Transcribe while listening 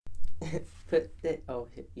You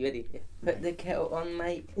ready? Yeah. Put the kettle on,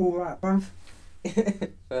 mate. Alright, bruv.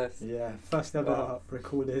 First. Yeah, first ever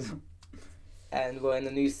recorded. And we're in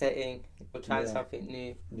a new setting. We're trying Yeah. something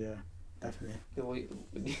new. Yeah, definitely.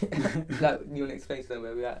 Like, you want to explain to them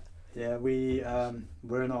where we're at? Yeah, we're in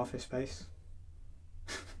an office space.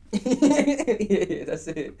 Yeah, that's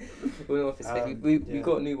it. We're in an office space. We yeah.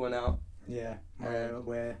 got a new one out. Yeah,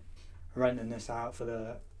 we're renting this out for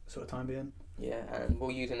the sort of time being. Yeah, and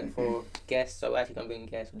we're using it for guests, so we're actually going to bring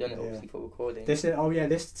guests. We're doing it obviously for recording. This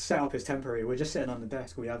setup is temporary. We're just sitting on the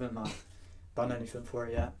desk. We haven't done anything for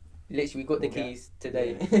it yet. Literally, we got the keys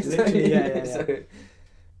today. Yeah. Literally, yeah. So,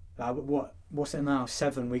 what's it now?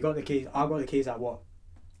 7. We got the keys. I got the keys at what?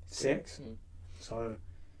 6. So,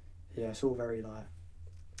 yeah, it's all very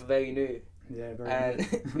very new. Yeah, very new.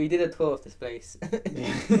 new. We did a tour of this place.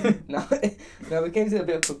 now we came to a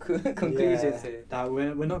bit of conclusions here.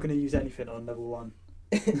 We're not going to use anything on level 1.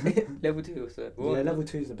 Level 2 or so. Level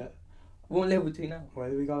 2 is the best. We're on level 2 now. Where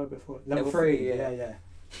did we go before? Level 3. Yeah.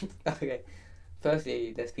 Okay.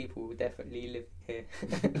 Firstly, there's people who definitely live here.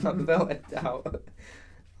 Without a doubt.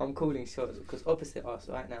 I'm calling shots because opposite us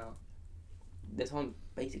right now, there's someone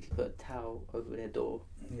basically put a towel over their door.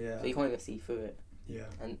 Yeah. So you can't even see through it. Yeah.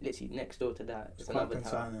 And literally next door to that is quite another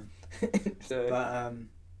concerning. So, but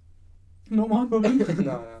not my problem.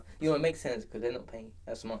 no. You know, it makes sense because they're not paying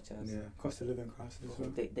as much as. Yeah. Cost of living crisis as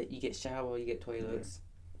well. You get shower, you get toilets,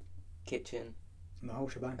 kitchen. And the whole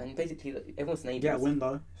shebang. And basically, everyone's neighbours. You get a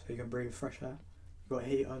window so you can breathe fresh air. You got a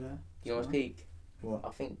heater there. You know what's peak? What?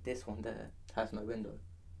 I think this one there has no window.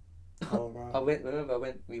 Oh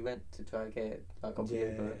right. We went to try and get it like a couple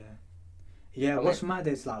years ago. Yeah, what's mad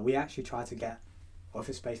is we actually tried to get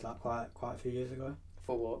office space quite a few years ago.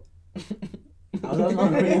 For what? I don't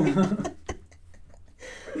know.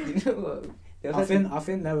 You know what? I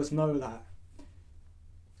think there was no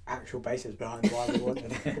actual basis behind why we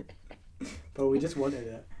wanted it. But we just wanted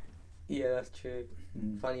it. Yeah, that's true.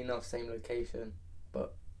 Funny enough, same location.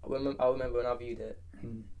 But I remember when I viewed it,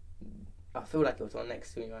 I feel like it was on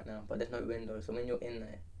next to me right now, but there's no window, so when you're in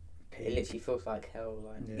there, it literally feels like hell.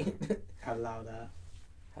 Allow that.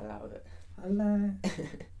 Allow it. Hello.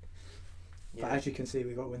 But as you can see,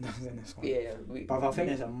 we got windows in this one. Yeah. But I think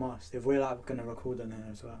it's a must if we're going to record in here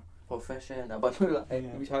as well. For fresh air now, but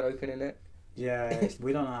we tried opening it. Yeah,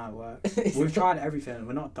 we don't know how it works. We've tried everything.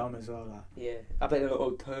 We're not dumb as well. Yeah, I bet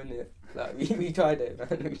they'll turn it. We tried it, man.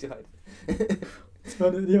 We tried it.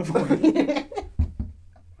 Turn it the other way.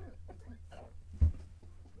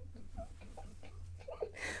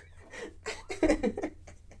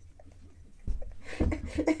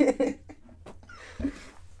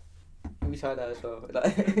 We tried that as well.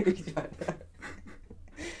 We tried that.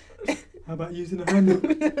 How about using a handle?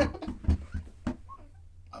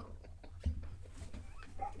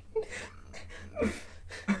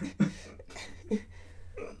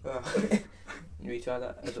 We tried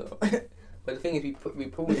that as well. But the thing is, we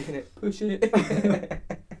pull it in it, push it.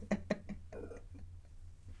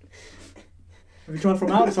 Have you tried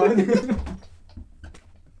from outside?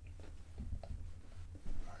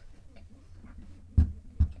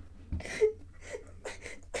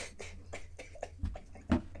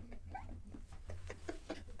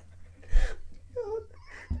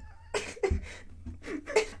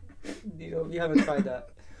 You know, we haven't tried that.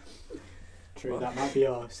 True, that might be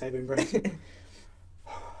our saving grace.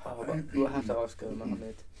 But we'll have to ask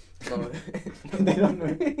Mohammed. No. They don't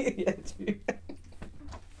know. Yeah, true.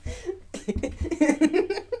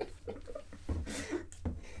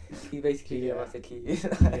 He basically gave us the key.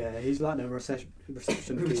 Yeah, he's like the receptionist.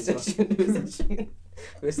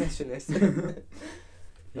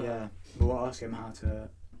 Yeah, but we'll ask him how to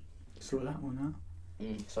sort that one out.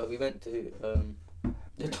 So we went to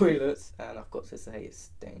the toilets, and I've got to say it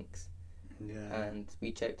stinks. Yeah. And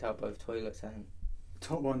we checked out both toilets, and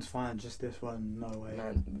top one's fine, just this one, no way.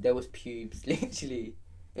 Man, there was pubes literally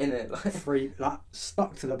in it,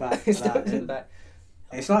 stuck to the back. Stuck to the back.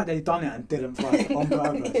 It's like they done it and didn't flush on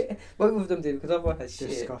purpose. Both of them did, because otherwise that's shit.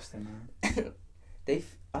 Disgusting, man.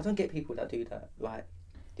 I don't get people that do that.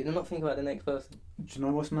 Did they not think about the next person? Do you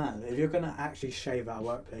know what's mad? If you're gonna actually shave at a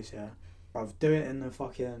workplace, bruv, do it in the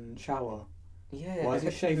fucking shower. Yeah. Why is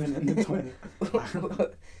he shaving in the toilet?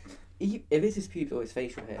 If it's his pubes or his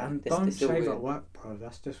facial hair, and don't shave at work, bro.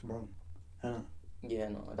 That's just wrong. Yeah,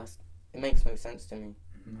 no, it makes no sense to me.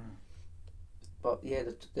 No. But yeah,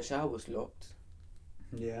 the shower was locked.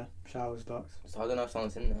 Yeah, shower's locked. So I don't know if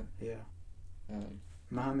someone's in there. Yeah.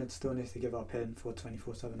 Mohammed still needs to give our PIN for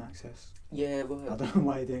 24/7 access. Yeah, well. I don't know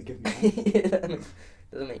why he didn't give me that. Yeah, that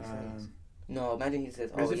doesn't make sense. No, imagine he says,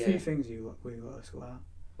 There's a few things we got to sort out.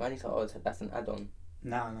 Imagine he's like, that's an add-on.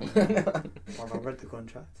 No. Well, I read the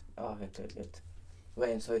contract. Oh, good.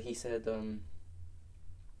 Wait, and so he said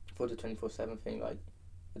for the 24/7 thing, like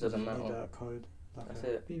it doesn't matter. Need that code. Like That's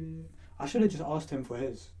it. I should have just asked him for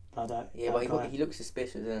his. Like that. Yeah, that but he looks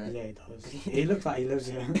suspicious, doesn't it? Yeah, he does. He looks like he lives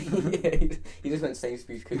here. Yeah, he just went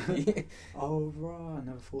Sainsbury's quickly. Oh, right. I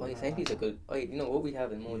never thought. Oh, Sainsbury's are good. Oh, you know what we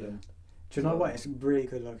have in Morden? Do you know what? It's a really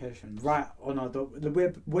good location. Right on our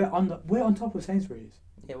we're on top of Sainsbury's.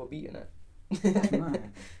 Yeah, we're beating it. That's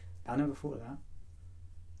mad. I never thought of that.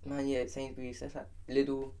 Man, yeah, Sainsbury's. That's like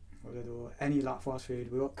Lidl. Any like fast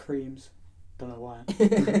food. We got creams. Don't know why.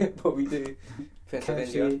 But we do. Prince of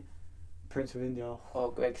India. Prince of India.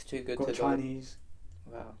 Oh, Greg's too good got to Chinese.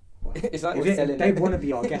 go. Wow. Wow. It's like we're selling they it. want to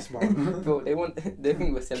be our guest, bro. Bro, they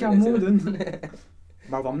think we're selling Kill it. more than.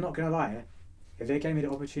 Bro, I'm not gonna lie. If they gave me the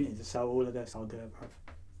opportunity to sell all of this, I'll do it, bro.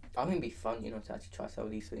 I think it'd be fun, to actually try to sell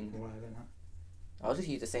these things. Why then? I'll just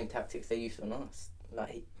use the same tactics they used on us.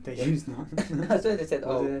 Like They used that. That's what they said.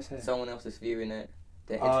 What did they say? Someone else is viewing it.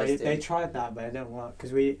 They're Oh, interested. they tried that, but it didn't work.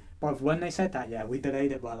 Because when they said that, yeah, we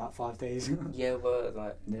delayed it by like 5 days. Yeah, but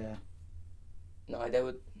like, yeah. no, they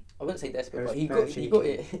would. I wouldn't say desperate, It but was he got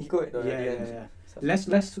it. He got it though, Yeah, at the yeah, end. yeah. So,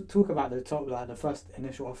 Let's talk about the first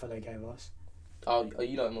initial offer they gave us. oh,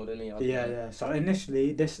 you know more than me. Yeah. So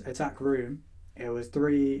initially, this exact room, it was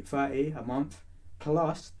 $330 a month,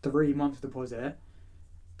 plus 3 months deposit,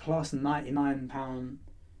 plus £99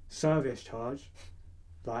 service charge,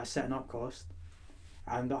 like setting up cost,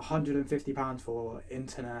 and £150 for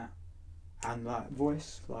internet and like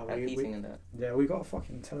voice. Like And heating and that. Yeah, we got a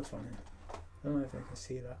fucking telephone in. I don't know if they can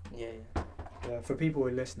see that. Yeah. Yeah, for people who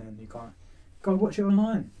are listening, you can't. Go watch it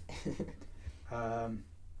online.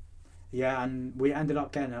 Yeah, and we ended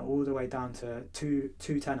up getting it all the way down to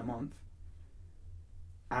 $210 a month,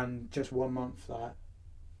 and just 1 month like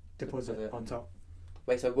deposit on top.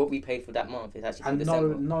 Wait, so what we paid for that month is actually for And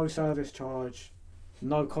December? no service charge,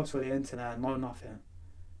 no cost for the internet, no nothing.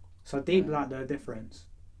 So deep like the difference.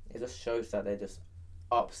 It just shows that they just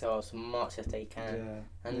upsell as much as they can.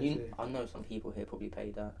 Yeah. And I know some people here probably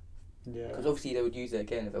paid that. Yeah. Because obviously they would use it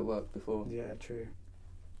again if it worked before. Yeah, true.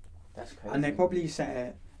 That's crazy. And they probably set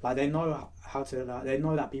it like they know how to like they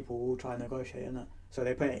know that people will try and negotiate, innit? So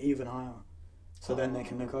they put it even higher. So then they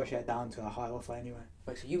can negotiate down to a high offer anyway.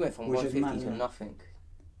 Wait, so you went from Which is 150 mad, to nothing.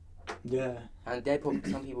 Yeah. And they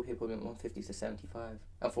probably some people here probably went 150 to 75.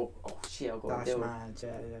 I thought, oh shit, I got a That's deal. mad.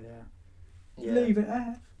 Yeah. Leave it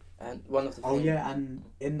there. And one of the Oh things, yeah, and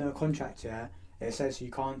in the contract, yeah, it says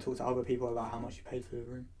you can't talk to other people about how much you paid for the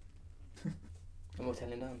room. and we're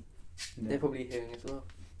telling them. Yeah. They're probably hearing as well.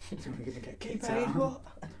 We're gonna get You kicked paid out. what?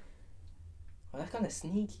 Well, that's kind of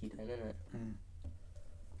sneaky then, isn't it? Mm.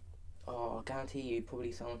 Oh, I guarantee you,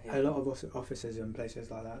 probably someone here. A lot of offices and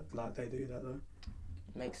places like that, like they do that though.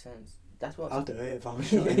 Makes sense. That's what. I'll do it if I was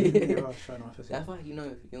showing, if I was showing offices. That's why you know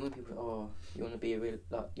people. Oh, you want to be a real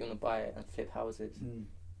you want to buy it and flip houses. Mm.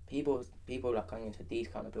 People are going into these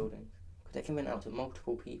kind of buildings because they can rent out to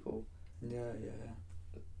multiple people. Yeah.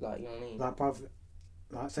 Like you know what I mean. Like, bruv,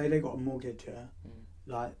 like say they got a mortgage, yeah. Mm.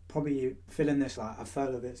 Like probably filling this like a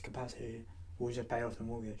third of its capacity will just pay off the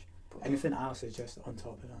mortgage. But Anything else is just on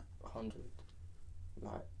top of that. 100.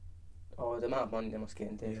 Like, the amount of money they must get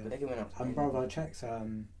in this, Yeah. but they can rent out. To And anyone. brother, I checked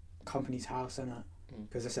company's house in it Mm.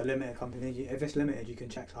 because it's a limited company. If it's limited, you can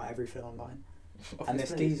check like everything online. Of And this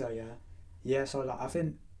this place. geezer, yeah. So like I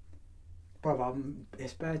think, brother,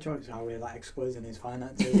 it's bare jokes how we're like exposing his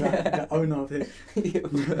finances. Like, the owner of it,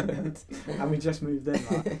 and we just moved in.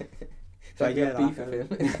 Like, So yeah, yeah, beef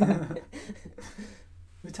with him.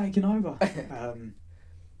 we're taking over.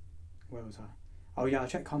 Where was I? Oh yeah, I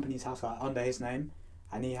checked company's house like under his name,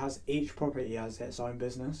 and he has each property has its own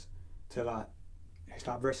business to like it's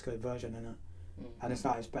like risk aversion in it, and it's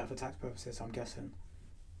better for tax purposes, I'm guessing.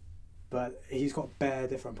 But he's got bare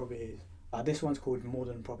different properties. Like this one's called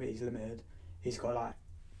Morden Properties Limited. He's got like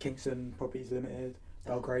Kingston Properties Limited,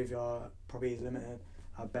 Belgravia Properties Limited,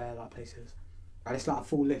 bare like places, and it's like a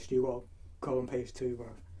full list. You got to go on page 2, bro.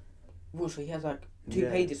 Well, so he has like 2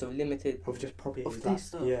 pages of limited. Of just properties. Of like, this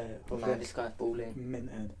stuff? Yeah. Of Man, this guy's balling.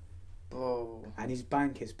 minted. Bro. And his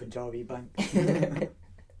bank is Punjabi Bank.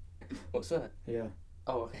 What's that? Yeah.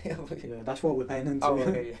 Oh, okay. Yeah, that's what we're paying into. Oh,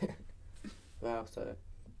 okay. Wow, so.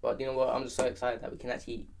 But you know what? I'm just so excited that we can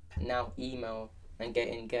actually now email and get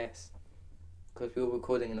in guests. Because we were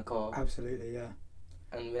recording in the car. Absolutely, yeah.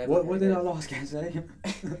 And What did our last guest say?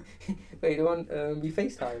 Wait, the one we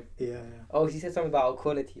FaceTime. Yeah. Oh, she said something about our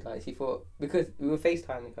quality. Like she thought because we were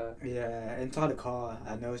FaceTiming her. Yeah, inside the car,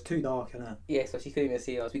 and it was too dark, innit? Yeah, so she couldn't even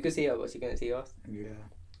see us. We could see her, but she couldn't see us. Yeah.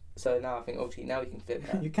 So now I think obviously now we can flip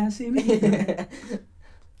that. You can't see me.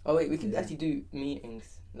 Oh wait, we could Yeah. actually do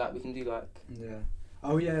meetings. Like we can do like Yeah.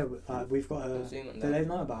 Oh yeah, we've got on a. Zoom and Do that. they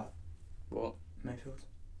know about What? Mayfield?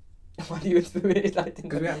 Why do you whisper it like?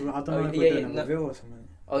 Because I don't know Oh, if yeah, we're doing yeah, a no. reveal or something.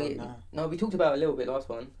 Oh Or yeah, nah. no, we talked about it a little bit last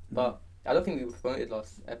one, but I don't think we were promoted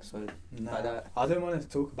last episode Nah. like that I don't want to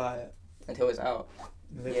talk about it until it's out.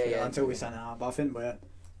 literally Yeah. until we send it out. But I think we're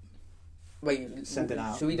Wait, Send it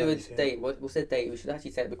out should we do a very soon. date? What's the date? We should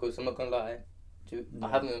actually say it because I'm not gonna lie. No. I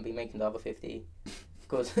haven't even been making the other 50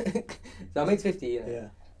 because so I made 50, you know, yeah.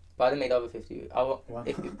 but I didn't make the other 50. What?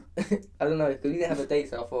 I don't know because we didn't have a date,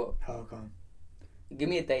 so I thought Oh, come give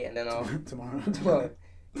me a date and then I'll tomorrow. tomorrow.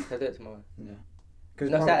 I'll do it tomorrow. Yeah. Because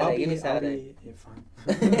No, Saturday, give me Saturday. You're fine.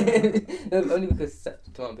 No, only because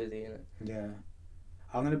tomorrow I'm busy, you know. Yeah.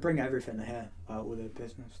 I'm gonna bring everything here, all the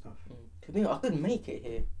business stuff. To me, I could make it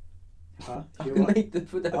here. Huh? I You could what? make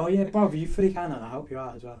the Oh yeah, bro, you fully can, and I'll help you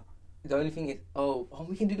out as well. The only thing is, oh,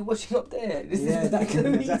 we can do the washing up there. This Yeah, is exactly,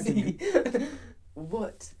 so exactly. easy.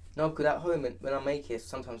 What? No, because at home when I make it,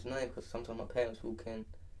 sometimes no, because sometimes my parents walk in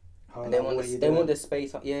Oh, and they like, want what you they want doing? the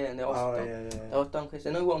space up, yeah, and they're Oh dumb. yeah. They was dumb because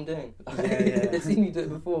they know what I'm doing. Yeah. They've seen me do it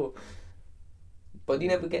before. But you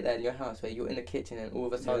never get that in your house where you're in the kitchen and all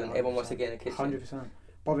of a sudden Yeah, everyone wants to get in the kitchen. 100%.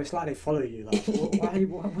 Bro, it's like they follow you. Like,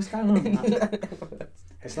 what's going on? Like,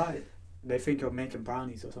 it's like they think you're making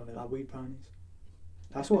brownies or something, like weed brownies.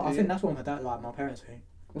 That's what I think. That's what my dad, like my parents think.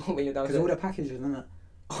 When you're Because downstairs. all the packages, isn't it?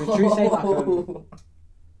 Because Drew say like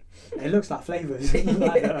it looks like flavours.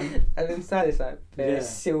 Like, and inside it's like they're Yeah.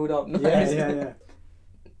 sealed up. yeah.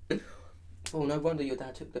 Oh, no wonder your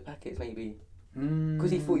dad took the packets maybe. Because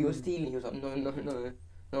Because he thought you were stealing. He was like, no,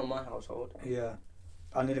 not my household. Yeah,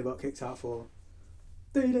 I nearly got kicked out for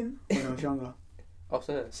stealing when I was younger. Oh,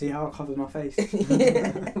 sir. See how I covered my face?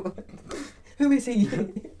 Who is he?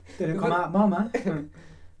 Didn't come out, mama.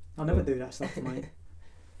 I'll never do that stuff, mate.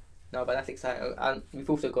 No, but that's exciting. And we've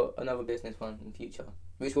also got another business one in the future,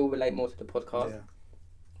 which will relate more to the podcast. Yeah.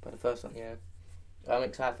 But the first one, yeah. I'm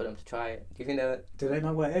excited for them to try it. Do you think they're... Do they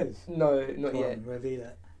know what it is? No, not Come yet. on, reveal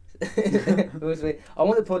it. We'll see. I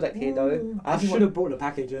want the product here, though. Ooh, I actually should have brought the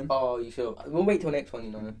package in. Oh, you should. We'll wait till next one,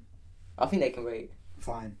 you know. I think they can rate.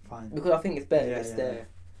 Fine. Because I think it's better Yeah, if it's yeah, there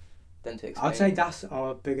than to explain. I'd say that's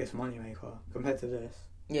our biggest money maker compared to this.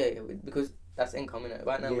 Yeah, because that's income, innit?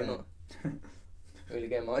 Right now we're Yeah. not really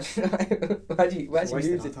getting much. Why do you Wasting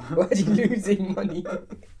lose our it? time. Why are you losing money?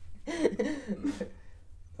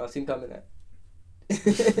 I'll soon come in it.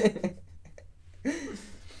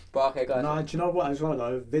 But okay, guys. No, do you know what as well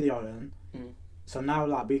though? Videoing. Mm. So now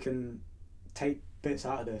like we can take bits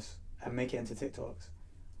out of this and make it into TikToks.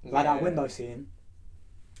 Like that window scene.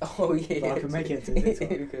 Oh yeah. But I can make it into TikTok.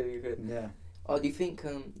 You could. Yeah. Oh, do you think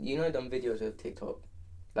you know them videos of TikTok?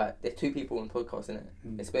 Like there's two people on podcast, innit?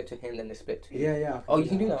 Mm. They split to him, then they split to you. Yeah. Oh, you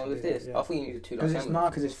can do that I with this. Yeah. I thought you needed two like Because it's cameras. not,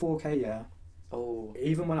 because it's 4K, yeah. Oh.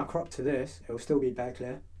 Even when I crop to this, it will still be bare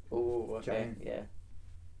clear. Oh, Do you know what I okay, mean? yeah.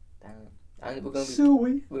 Damn. And we're gonna be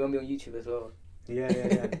Silly. we're gonna be on YouTube as well.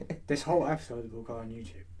 Yeah. This whole episode will go on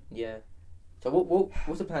YouTube. Yeah. So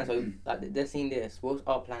what's the plan? So like they're seeing this. What's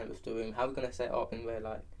our plan with the room? How are we gonna set it up and where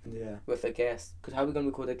like Yeah. with a guest? Because how are we gonna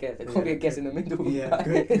record a guest? There can't be a guest in the middle. Yeah,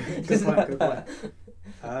 good point.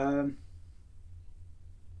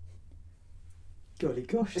 Golly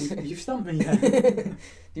gosh, you've stumped me there.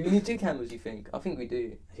 Do we need two cameras? You think? I think we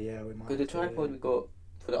do. Yeah, we might. Because the tripod we got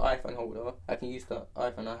for the iPhone holder, I can use the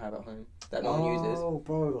iPhone I have at home that no one uses. Oh,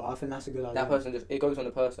 bro, I think that's a good idea. That person it goes on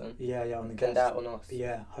the person. Yeah, on the Then guest. that on us.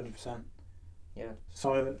 Yeah, 100%. Yeah.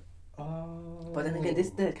 So, oh. But then again,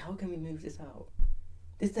 this deck. How can we move this out?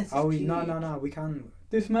 This desk is Oh, huge. no, we can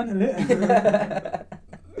dismantle it.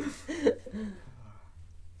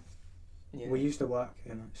 Yeah. We used to work,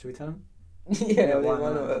 should we tell them? Yeah, why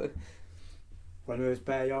why not? not? When we was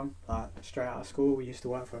bare young, like straight out of school, we used to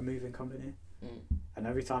work for a moving company. And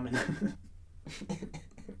every time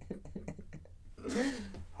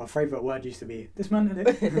our favourite word used to be dismantle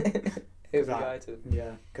it. Every Like, item.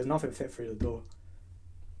 Yeah, because nothing fit through the door.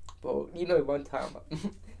 But you know, one time,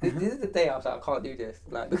 this is the day I was like, I can't do this.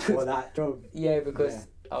 Like because For that job. yeah, because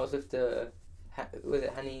I was with the was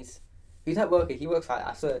it Hanny's? He's at work. He works like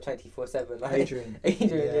I swear 24/7. Like Adrian.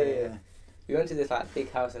 Yeah. We went to this like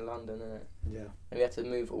big house in London, innit? Yeah. And we had to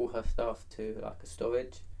move all her stuff to like a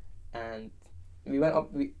storage, and we went up.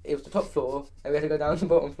 It was the top floor, and we had to go down to the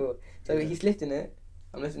bottom floor. So Yeah. he's lifting it.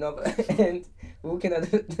 I'm lifting up, and walking down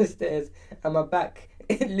the stairs, and my back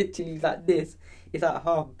literally like this. It's like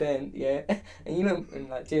half bent, yeah. And you know, and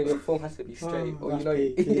like your form has to be straight, or you that's know,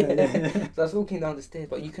 peak. yeah. Yeah. So I was walking down the stairs,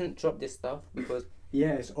 but you couldn't drop this stuff because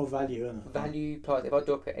Yeah, it's of value, isn't it? Value plus, if I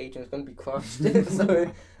drop it, Adrian's gonna be crushed.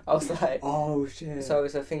 So I was like, oh shit. so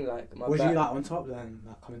it's a thing like my was back. you like on top then,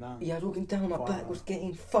 like coming down? Yeah, I was walking down, my Wow. back was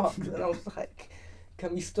getting fucked, and I was like,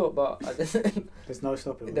 can we stop? But I just There's no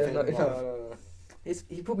stopping. there's no. It's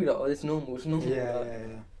he probably like, oh, it's normal, it's normal. Yeah, like, yeah,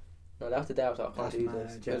 yeah. No, that was the day I was like, I can't That's do mad.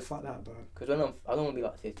 this. Yeah, fuck that, bro. Because when I don't want to be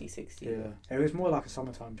like 50, 60. Yeah, it was more like a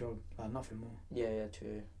summertime job, like nothing more. Yeah,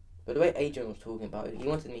 true. But the way Adrian was talking about it, he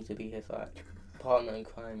wanted me to be his like partner in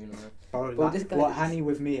crime, you know. Bro, But like, this guy what is- Hanny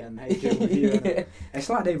with me and Adrian with you. innit? Yeah. It's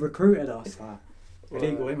like they recruited us, like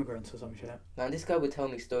illegal Right. immigrants or some shit. Now this guy would tell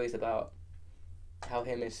me stories about how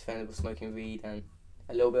him and his friend were smoking weed and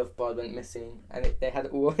a little bit of bud went missing, and they had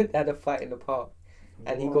a fight in the park,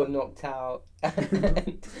 and he got What? knocked out.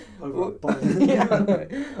 And Over a bud. Yeah, I know,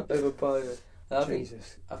 over bud. And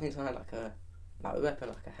Jesus. I think someone had like a weapon,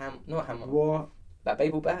 like a not a hammer, What? like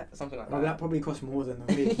baseball bat, something like Well, that. that probably cost more than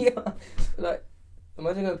the weed. Yeah, like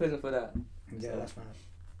imagine going to prison for that. Yeah, So- that's mad.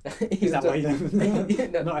 He Is that was why you Yeah,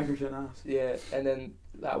 no. Not everything else. Yeah, and then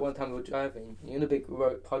like one time we were driving, you know the big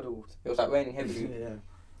road puddles. It was like raining heavily, Yeah.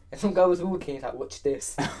 and some guy was walking. He's like, "Watch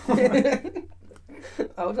this." I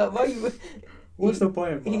was like, "Why you?" What's the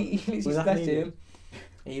point, bro? He literally Was that splashed needed? him.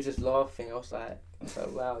 And he was just laughing. I was like,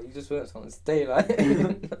 "Wow, you just want someone to stay like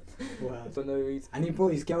Wow. for no reason." And he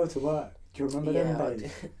brought his girl to work. Do you remember them I days?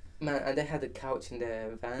 did. Man, and they had a couch in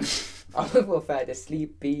their van. I know for a fact they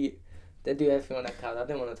sleep, eat, they do everything on that couch. I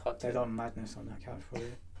didn't want to touch They it. done madness on that couch for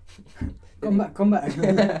you. Didn't Come back.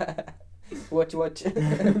 Watch.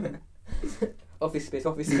 Office space.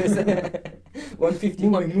 150.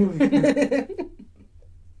 Moving.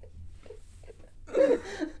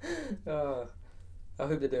 Oh, I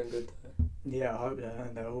hope they're doing good. Though. Yeah, I hope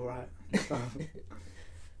they're alright.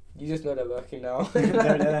 You just know they're working now.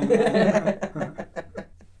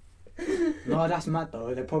 No, that's mad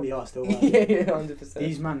though. They probably are still working. Yeah, 100%.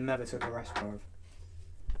 These man never took a rest, bro.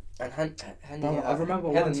 And Handy, Bro, I remember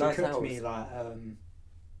he had a once nice he cooked house. me like an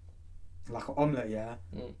omelette, yeah.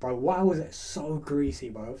 Mm. Bro, why was it so greasy,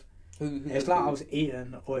 bro? Who It's like I was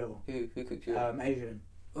eating oil. Who cooked you? Asian.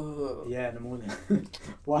 Oh. Yeah, in the morning.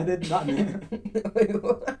 Why did that?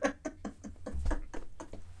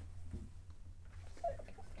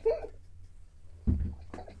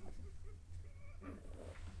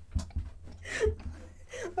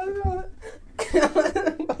 I don't know why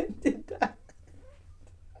I did that.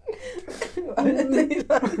 Why did I do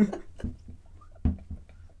that?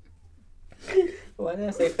 Why did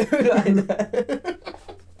I say like that?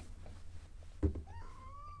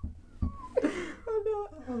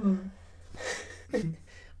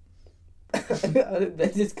 I look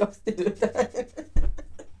very disgusted with that.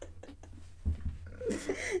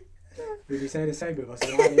 Did you say the same with us? I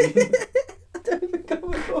don't think I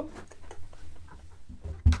will.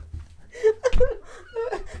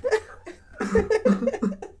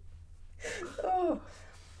 Oh,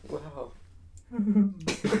 wow.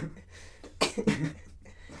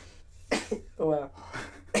 Wow.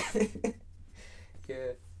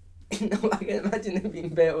 Yeah. No, I can imagine it being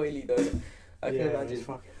very oily though. I can Yeah, it imagine. was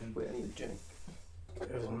fucking. Wait, I need a drink.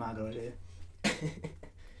 It was mad early.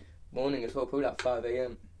 Morning as well, probably like 5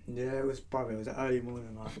 a.m. Yeah, it was probably. It was early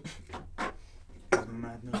morning, like. It was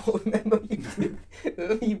madness. Oh, remember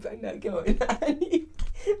you banged that girl in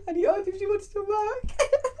and he asked if she wanted to work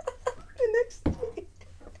the next day.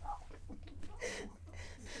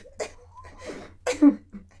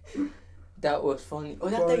 That was funny. Oh,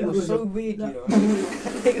 that Bro, day that was was so a- weird, you that- know.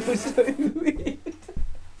 That day was so weird.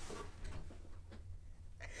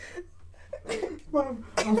 Bro,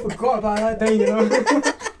 I forgot about that day, you know.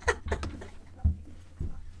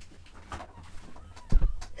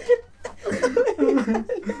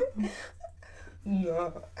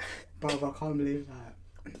 No. Bro, I can't believe that.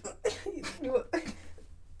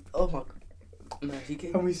 Oh my god. Man, she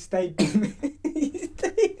came. And we stayed. He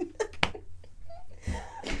stayed.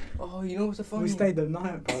 Oh, you know what's so funny? We stayed the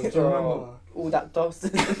night, bro. Do you remember? All that dust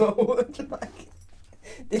as well. Like,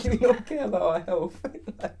 did we not care about our health?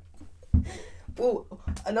 Like, bro,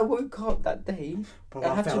 and I woke up that day. Bro, I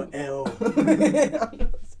I had felt to- ill.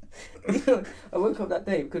 You know, I woke up that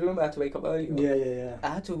day because remember I had to wake up earlier. Yeah.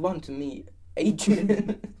 I had to run to meet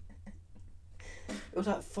Adrian. It was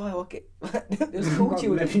like 5 o'clock. It was cool Bro,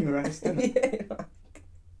 children. let me rest, innit?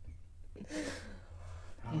 Yeah.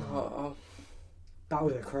 No, That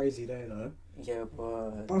was a crazy day, though. yeah,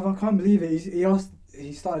 but Bro, I can't believe it.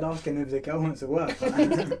 He started asking if the girl wants to work.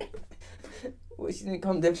 well, she didn't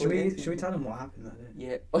come there for Should we tell him what happened that day?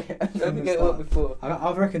 Yeah. Oh yeah. Don't From the forget what start. before.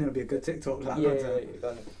 I reckon it would be a good TikTok. Like, Yeah,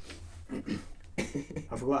 content. yeah,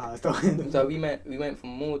 I forgot how I started. So we went from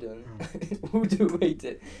Morden all the way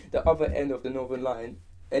to the other end of the Northern Line,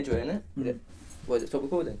 Edgware, innit? Mm. Was it stop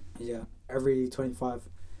recording? Yeah, every 25.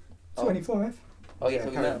 Oh. 25? Oh yeah, Yeah, so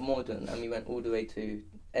we met at Morden and we went all the way to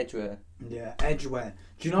Edgware. Yeah, Edgware.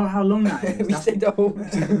 Do you know how long that is? We stayed the whole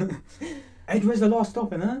time. Edgware's the last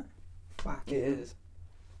stop, innit? Fuck. It is.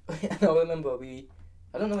 And I remember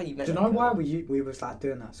I don't know when you met. Do you know why we was like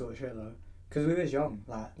doing that sort of shit though? Because we was young,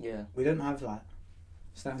 like Yeah. we didn't have like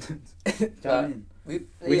standards. Do you know what I mean?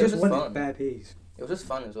 We just wanted fun. bare peas. It was just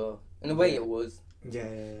fun as well. In a way, it was.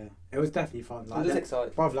 Yeah. It was definitely fun. It Like, was just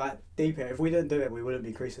exciting. bruv, like deep here. If we didn't do it, we wouldn't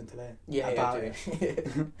be creasing today. Yeah, about it.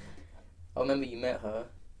 I remember you met her.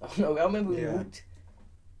 I remember we walked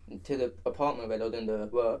to the apartment where they were doing the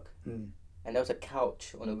work, and there was a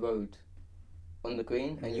couch on the road, on the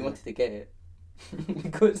green, and you wanted to get it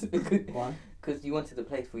because Why? Because you wanted the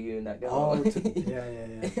place for you and that girl. Oh,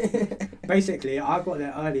 yeah. Basically, I got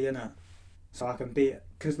there early, innit? So I can beat...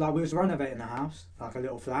 Because, like, we was renovating the house, like a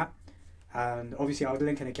little flat. And obviously, I was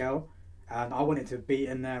linking a girl. And I wanted to be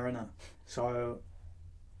in there, innit? So...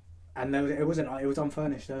 And it was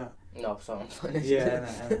unfurnished, innit? No, sorry, I'm finished. Yeah,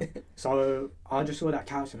 innit? So I just saw that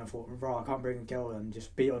couch and I thought, bro, I can't bring a girl and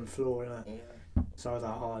just beat on the floor, innit? Yeah. So I was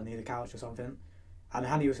like, oh, I need a couch or something. And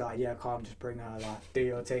Hanny was like, yeah, can't just bring her, like, do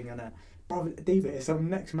your thing, innit? Bro, Diva, it's some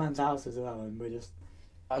next man's house as well, and we're just...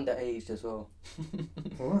 Underaged as well.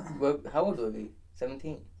 What? Well, how old were we?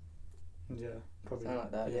 17? Yeah, probably. Something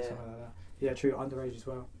like that, Yeah, yeah. something like that. Yeah, true, underage as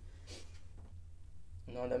well.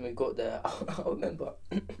 No, then we got there. I remember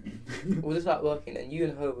we were just like working, and you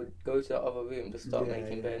and her would go to the other room to start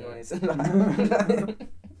making bare noise. There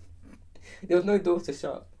was no door to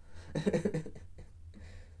shut.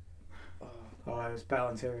 Oh, it was bad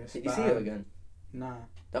and serious. Did you see her again? Nah.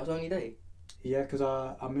 That was the only day. Yeah, because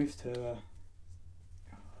I moved to...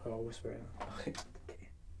 I'll whisper it.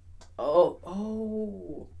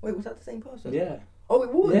 Oh. Wait, was that the same person? Yeah. Oh,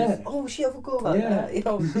 it was? Yeah. Oh, shit, I forgot about that.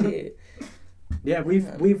 Oh, shit. Yeah,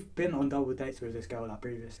 we've been on double dates with this girl, like,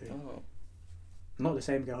 previously. Oh. Not the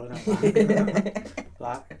same girl, no.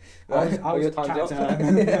 Like, I was your time's chatting to up.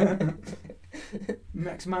 her.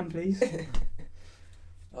 Next man, please.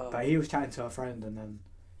 But he was chatting to a friend, and then...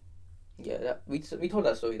 Yeah, we told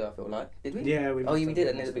that story, though, I feel like. Did we? Yeah, we... Oh, yeah, we did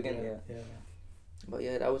it near the beginning, yeah. Yeah. But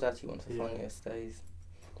yeah, that was actually one of the funniest days.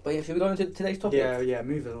 But yeah, should we go into today's topic? Yeah,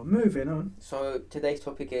 moving on. So, today's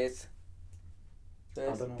topic is...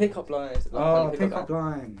 Pick-up lines. Pick-up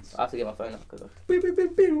lines. I have to get my phone up because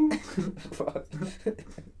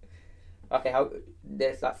Okay,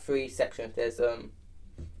 there's like 3 sections. There's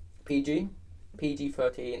PG,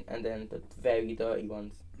 PG-13, and then the very dirty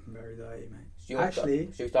ones. Very dirty, mate.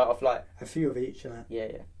 Actually, should we start off like a few of each, innit?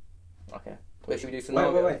 Yeah. Okay. Wait, should we do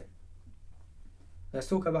scenarios? Wait. Let's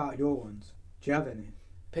talk about your ones. Do you have any?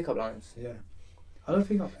 Pick-up lines? Yeah. I don't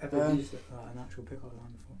think I've ever used an actual pick-up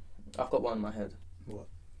line before. I've got one in my head. What?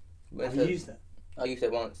 Have you used it? I used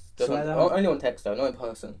it once. Only on text though, not in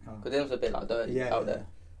person. Because it was a bit like dirty out there.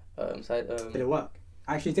 Did it work?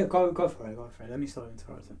 Actually, go for it. Let me start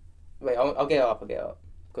interrupting. Wait, I'll get it up.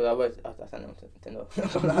 Because I sent it on Tinder.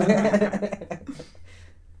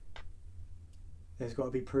 There's got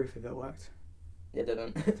to be proof if it worked. Yeah, they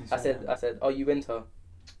don't. I said, oh, you winter,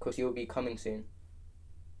 because you'll be coming soon.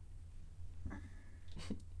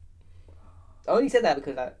 I only said that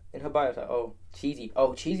because like, in her bio, it's like,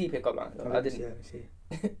 cheesy pickup line. Oh, I didn't. Let me see.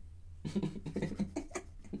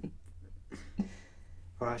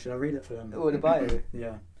 Alright, should I read it for them? Oh, the bio?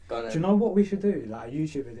 Yeah. Go on then. Do you know what we should do? Like a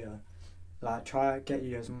YouTube video. Like try get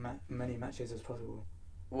you as many matches as possible.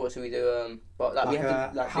 What should we do? But like we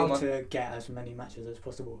have to like how to get as many matches as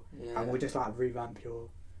possible. Yeah. And we'll just like revamp your.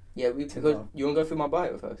 Yeah, because you want to go through my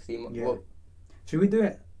bio first. See what? Should we do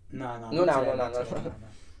it? No. No.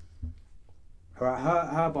 Alright,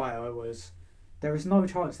 her bio was, there is no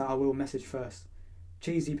chance that I will message first.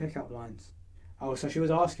 Cheesy pickup lines. Oh, so she was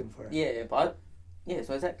asking for it. Yeah,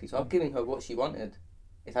 so exactly. So I'm giving her what she wanted.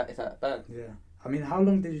 Is that bad? Yeah. I mean, how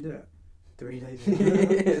long did you do it? 3 days.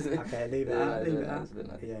 Okay, leave it out.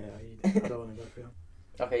 Yeah, I don't want to go through them.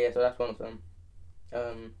 Okay, yeah, so that's one of them.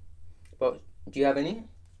 But do you have any?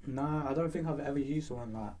 No, I don't think I've ever used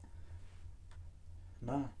one like.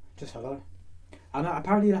 No, just hello. And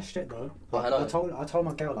apparently that's shit though. Well, I told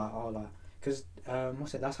my girl like, because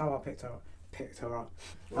what's it? That's how I picked her up.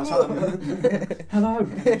 That's how. Hello.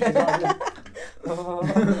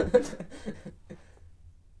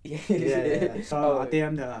 Yeah. So I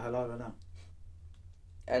DM'd her like, hello, and that.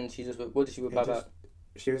 And she just, what did she reply back?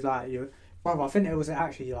 She was like, brother, I think it was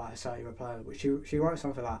actually like a certain reply, but she wrote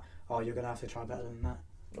something like, oh, you're gonna have to try better than that.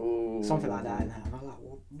 Ooh. Something like that in there, and I was like,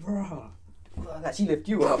 well, bruh. Well, that she lift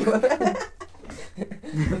you up.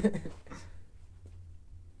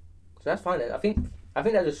 So that's fine then. I think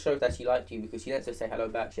that just shows that she liked you because she didn't just say hello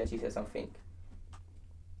back. She actually said something.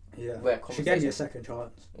 Yeah. Where She gave you a second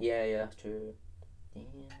chance. Yeah, that's true. Yeah.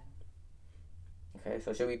 Okay,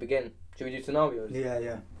 so shall we begin? Should we do scenarios?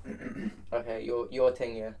 Yeah. Okay, your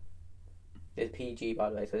thing, yeah. It's PG, by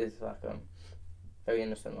the way, so this is like very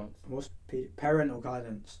innocent ones. What's parental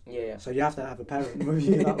guidance? Yeah. So you have to have a parent with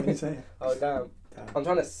you, like when you say it. Oh damn. I'm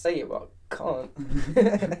trying to say it, but I can't.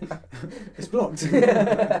 It's blocked.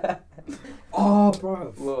 Oh,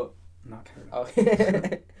 bro. What? No, carry on.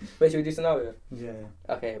 Okay. Wait, should we do scenario? Yeah.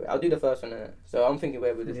 Okay, wait, I'll do the first one. So I'm thinking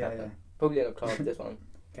where would this happen? Yeah. Probably in a club. This one.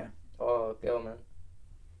 Okay. Oh, girl, man.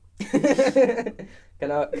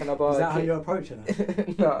 Can I borrow? Is that how you're approaching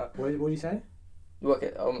it? No. What do you say?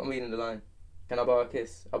 Okay, I'm reading the line. Can I borrow a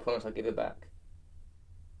kiss? I promise I'll give it back.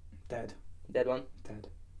 Dead. Dead one. Dead.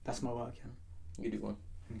 That's my work, yeah. You do one.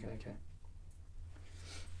 Okay.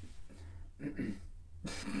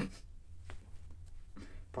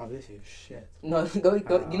 Bro, this is shit. No, go.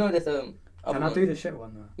 You know there's Can I do the shit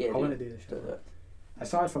one though? Yeah, I want to do the shit do one. that.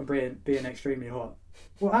 Aside from being extremely hot,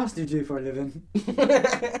 what else do you do for a living?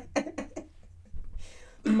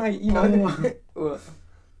 Mate, you know. What?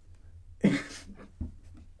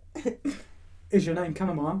 Is your name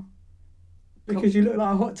Chamomile? Because you look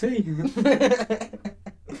like a hot tea. Get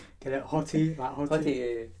it? Hottie, like hottie.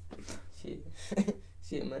 Hottie, yeah.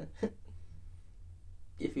 Shit, man.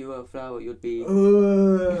 If you were a flower, you'd be. Wait,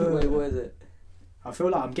 what is it? I feel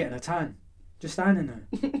like I'm getting a tan. Just standing there.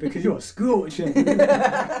 Because you're scorching.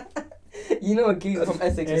 You know a geezer from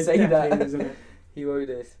Essex to It say definitely that. is, isn't it? He wrote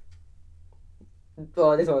this.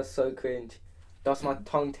 Oh, this one was so cringe. Does my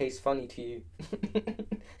tongue taste funny to you?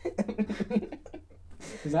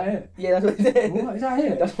 Is that it? Yeah, that's what it said. What? Is that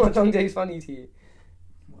it? Does my tongue taste funny to you?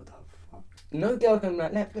 What the fuck? No girl can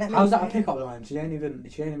like let me. How's that a pickup line? She ain't even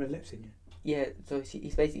lips in you. Yeah, so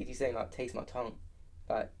he's basically saying like taste my tongue,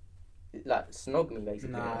 like snog me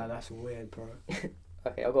basically. Nah, that's weird, bro.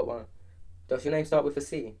 Okay, I got one. Does your name start with a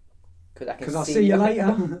C? Because I'll see you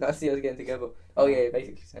later. I see us getting together. Oh yeah,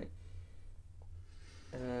 basically saying.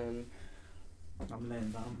 I'm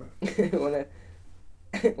laying down, bro.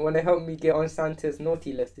 wanna help me get on Santa's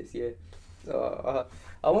naughty list this year? I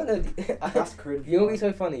wanna. That's cringe. You know what's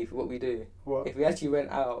so funny for what we do? What? If we actually went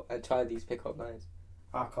out and tried these pickup lines.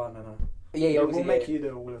 I can't, no. Yeah, We'll obviously. make you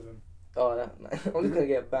do all of them. Oh, that, man. I'm just gonna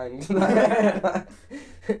get banged.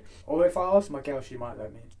 Or if I ask my girl, she might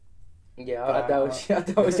let me. Yeah, I doubt she'll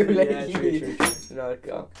let Yeah, you. true. No,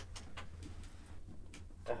 go.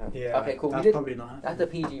 Yeah. Okay, cool. That's probably not. That's the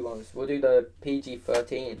PG ones. We'll do the PG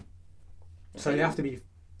 13. So you have to be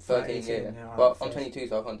 13, 18, yeah. yeah, But I'm first. 22,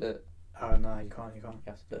 so I can't do it. Oh no, you can't. You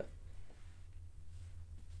have to do it.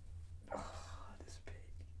 Oh, this big.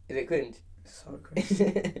 Is it cringe? It's so cringe.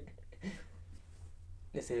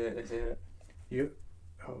 Let's hear it.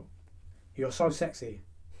 You're so sexy.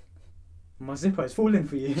 My zipper is falling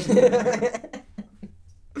for you.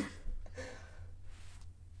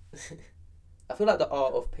 I feel like the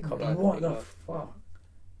art of pickup lines. What the fuck?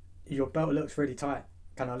 Your belt looks really tight.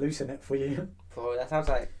 Can I loosen it for you? Bro, that sounds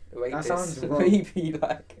like rapist. That sounds wrong. Maybe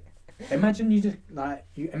like. Imagine you just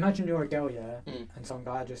imagine you're a girl, yeah, Mm. and some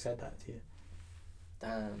guy just said that to you.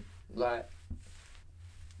 Damn. Like,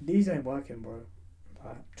 These ain't working, bro.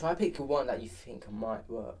 Like, try pick one that you think might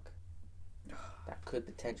work. That could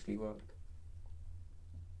potentially work.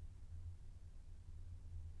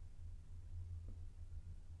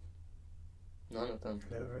 None of them.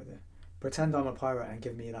 right there. Pretend I'm a pirate and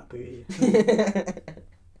give me that booty.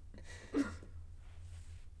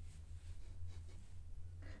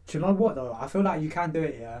 Do you know what though? I feel like you can do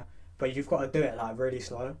it, yeah, but you've got to do it like really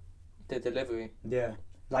slow. The delivery. Yeah,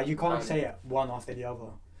 like you can't say it one after the other.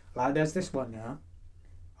 Like there's this one, yeah.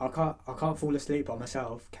 I can't fall asleep by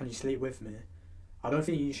myself. Can you sleep with me? I don't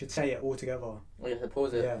think you should say it all together. Oh, you have to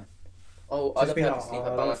pause it. Yeah. Oh, Just I don't be have to like, sleep oh, I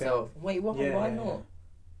by don't myself. Wait, what? Yeah, Why yeah, not? yeah.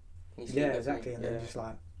 Can you sleep Yeah, with exactly, me? and then Yeah. just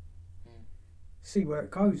like see where it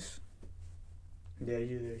goes. Yeah,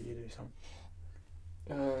 you do something.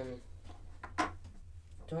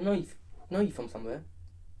 Do I know you from somewhere?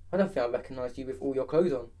 I don't think I recognised you with all your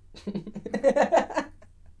clothes on.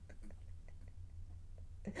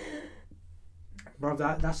 Bro,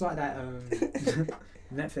 that's like that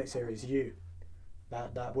Netflix series, You.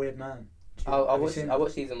 That weird man. I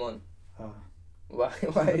watched season 1. Oh. Why?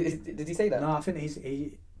 Did he say that? No, I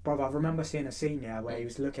think bro, I remember seeing a scene, yeah, where he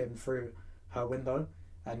was looking through her window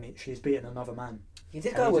and she's beating another man. Yeah,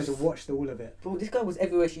 this And guy he was. just watched all of it. Bro, this guy was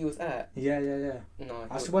everywhere she was at. Yeah. No,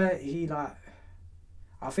 I swear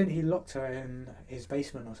I think he locked her in his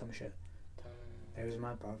basement or some shit. Damn. It was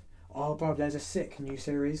mad, bruv. Oh, bruv, there's a sick new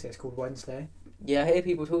series. It's called Wednesday. Yeah, I hear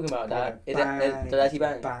people talking about that. Is it does it actually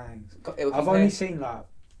bang? Bangs. I've only seen like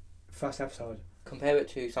first episode. Compare it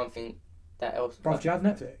to something that else. Bruv, do you have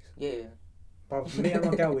Netflix? Yeah. Bruv, me and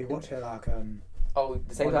my girl, we watch it like Oh,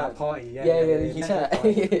 the same on time. that party. Yeah, you chat.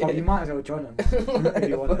 Bruv, you might as well join them if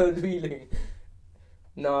you want. Really?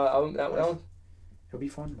 No, that one. It'll be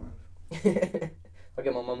fun, bruv. I'll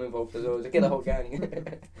get my mum involved as well. Just get the whole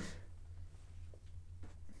gang.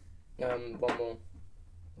 One more.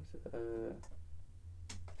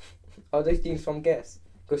 Oh, those teams from Guess.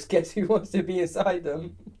 Because guess who wants to be inside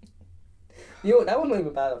them? You know, that one's not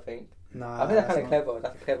even bad, I think. Nah, I think that's kind of clever.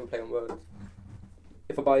 That's a clever play on words.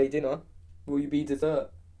 If I buy you dinner, will you be dessert?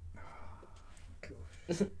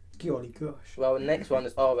 Gosh. Golly gosh. Well, the next one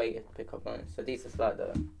is R-rated pick-up lines. So these are like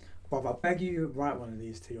the... Bruv, I beg you write one of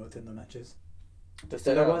these to your Tinder matches. Just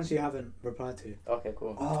So the ones you haven't replied to. Okay,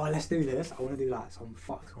 cool. Oh, let's do this. I want to do like some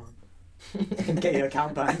fucked one. Get your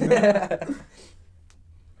account banned.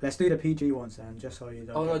 Let's do the PG ones then, just so you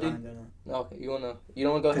don't get banned. Okay, you don't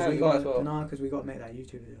wanna go ham? We You might as well. No, because we got to make that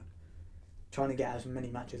YouTube video. Trying to get as many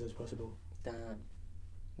matches as possible. Damn.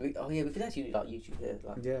 We could actually do like YouTube here,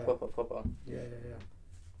 like Yeah. proper. Yeah.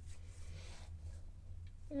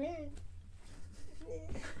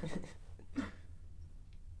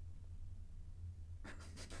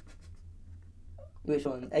 Which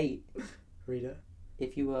one? 8. Read it.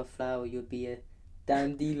 If you were a flower, you'd be a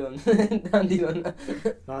dandelion. Dandelion.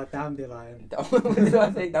 No, dandelion. What did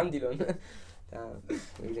I say? Dandelion. Damn,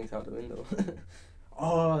 reading's out the window.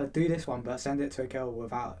 Oh, do this one, but send it to a girl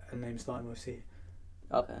without a name starting with C.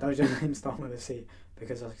 Okay. Don't just name starting with a C,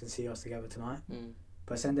 because I can see us together tonight. Mm.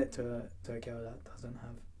 But send it to a girl that doesn't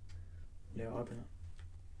have... Yeah, open it.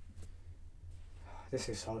 This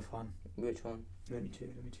is so fun. Which one? Let me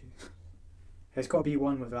choose. It's got to be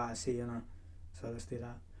one without a C, you know. So let's do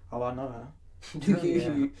that. Oh, I know her. Do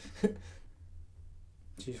you? Yeah.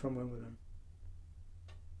 She's from Wimbledon.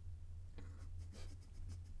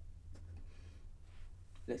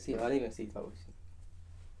 Let's see. I didn't even see that.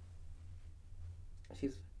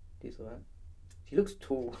 She's alright. She looks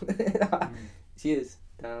tall. She is.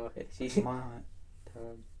 Damn. Okay. She's my height.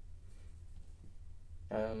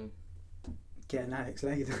 Getting Alex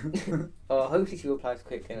later. Oh, hopefully she replies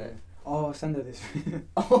quick, innit? Oh, send her this.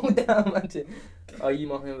 Oh damn, man. Oh, you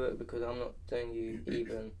might remember because I'm not doing you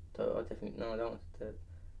even. So I definitely I don't want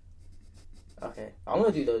to. Okay, I want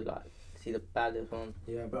to do those like see the baddest one.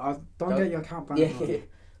 Yeah, but I don't get your account banned. Yeah.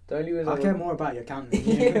 The only reason I care more about your account than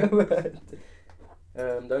you. Yeah, but,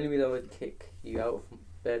 the only reason I would kick you out of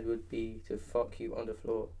bed would be to fuck you on the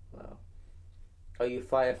floor. Wow. Are you a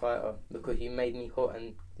firefighter because you made me hot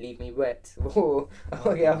and leave me wet? Oh,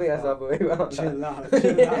 okay, I think that's the other way around. Chill out.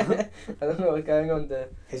 I don't know what's going on there.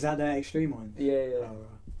 Is that the extreme one? Yeah. Oh,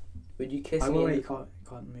 right. Would you kiss me? You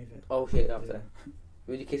can't move it. Oh shit, after. Yeah.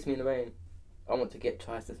 Would you kiss me in the rain? I want to get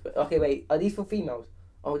twice this. But okay, wait. Are these for females?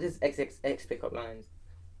 Oh, this is XXX pickup lines.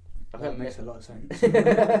 That makes a lot of sense.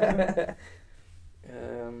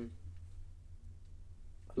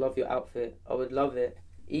 Love your outfit. I would love it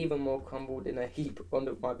even more crumbled in a heap on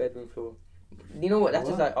my bedroom floor. You know what? That's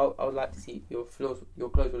just like I would like to see your clothes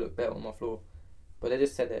will look better on my floor. But they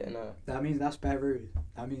just said it in a. That means that's bare rude.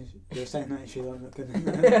 That means you're saying that she don't look good.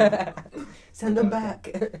 Send them back.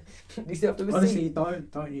 You still have to receipt. Honestly,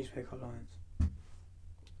 don't use pickup lines.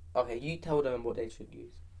 Okay, you tell them what they should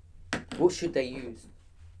use. What should they use?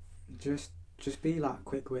 Just be like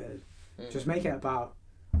quick-witted. Just make it about,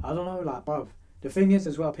 I don't know, like, bruv. The thing is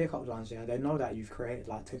as well, pickup lines, yeah, they know that you've created,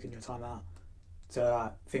 like, taken your time out to,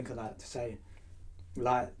 like, think of that, to say.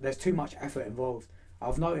 Like, there's too much effort involved.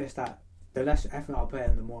 I've noticed that the less effort I put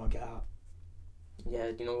in, the more I get out.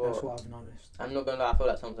 Yeah, do you know what? That's what I've noticed. I'm not gonna lie, I feel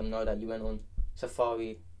like sometimes I know that you went on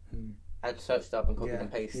Safari and searched up and copied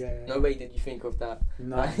and pasted. Yeah. No way did you think of that.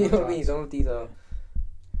 No, you know what I mean? Some of these are...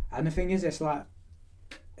 And the thing is, it's like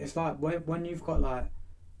when you've got, like,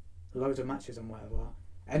 loads of matches and whatever,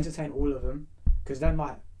 entertain all of them, because then,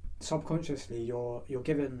 like, subconsciously you're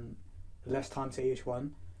giving less time to each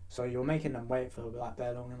one, so you're making them wait for, like,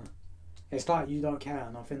 bare long, innit? It's like you don't care,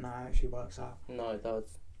 and I think that actually works out. No, it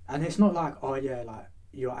does. And it's not like, oh yeah, like,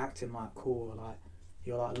 you're acting, like, cool, or, like,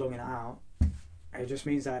 you're, like, longing it out. It just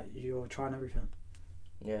means that you're trying everything.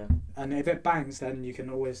 Yeah. And if it bangs, then you can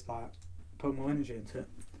always, like, put more energy into it.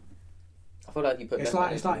 I feel like you put. It's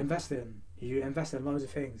like investing. You invest in loads of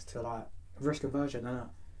things to, like, risk aversion, innit?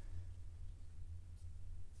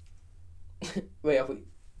 Wait, I thought.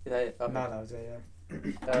 Okay. No, that was it.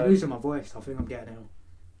 Yeah. I'm losing my voice. I think I'm getting ill.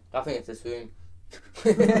 I think it's a swoon.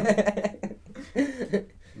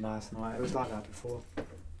 No, it's not. It was like that before.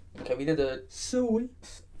 Okay, we did a... Sweet.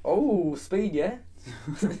 Oh, speed, yeah?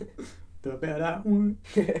 Do a bit of that one.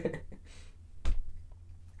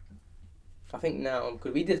 I think now,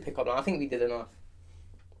 because we did pick up line, I think we did enough.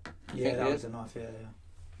 Yeah, that was enough, yeah.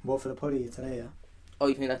 What for the potty today, yeah? Oh,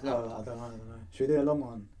 you think that's enough? I don't know. Should we do a long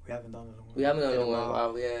one? We haven't done a long one. We haven't done a long one,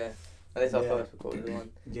 wow, yeah. And this is our first recorded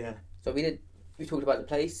one. Yeah. So we talked about the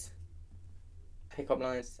place, pick up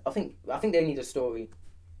lines. I think they need a story.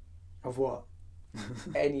 Of what?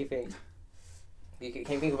 Anything. Can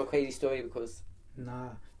you think of a crazy story? Because... Nah.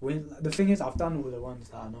 The thing is, I've done all the ones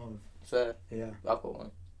that I know of. So, yeah. I've got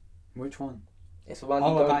one. Which one? It's the one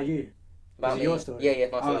about you? About me. Your story? Yeah,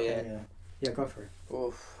 my story, okay, yeah. Yeah, go for it.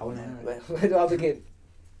 Oof. I want to hear it. Where do I begin?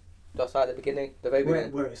 Do I start at the beginning? The very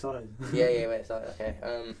beginning? Where it started. yeah, where it started, okay.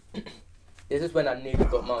 This is when I nearly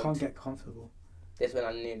got mugged. I can't get comfortable. This is when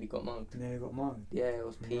I nearly got mugged. Nearly got mugged? Yeah, it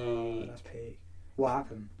was peak. No, that's peak. What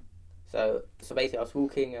happened? So basically I was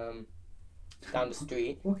walking down the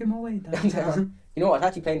street. Walking my way down. You know what? I was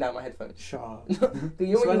actually playing down my headphones. Shut up.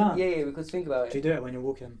 You know when yeah, because think about it. Do you do it when you're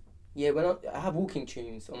walking? Yeah, I have walking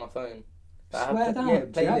tunes on my phone. Swear down. Yeah,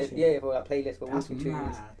 playlist. Yeah, for that playlist for that's walking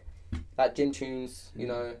mad. tunes. Like gym tunes, you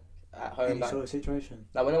know, at home. Any sort of situation.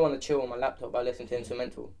 Like when I want to chill on my laptop, I listen to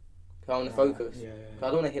instrumental. Cause I want to focus. Yeah. Cause I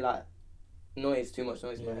don't want to hear like too much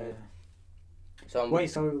noise in my head. So wait,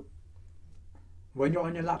 so when you're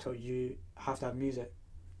on your laptop, you have to have music.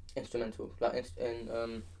 Instrumental, like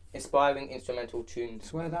inspiring instrumental tunes.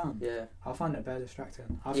 Swear down. Yeah. I find it very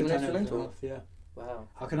distracting. I have Even to turn instrumental? off, yeah. Wow.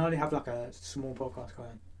 I can only have like a small podcast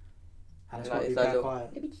going, and it's Like, got to be it's like very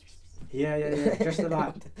quiet. Yeah. Just to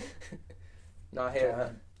like. No, I hear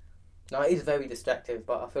that. No, it is very distractive,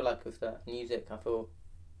 but I feel like with the music, I feel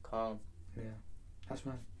calm. Yeah, that's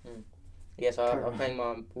mad. Yeah, so I'm playing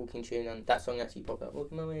my walking tune, and that song actually popped up.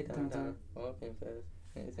 Walking my way down. Walking first.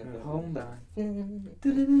 Home down.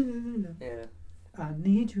 Yeah. I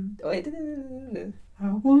need you. Oh, wait. I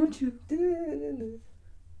want you. And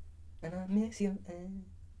I miss you.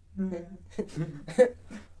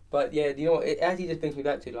 But yeah, you know what? It actually just brings me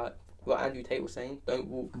back to like what Andrew Tate was saying. Don't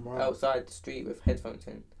walk outside the street with headphones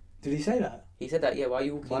in. Did he say that? He said that. Yeah. Why are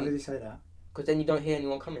you walking? Why did he say that? Because then you don't hear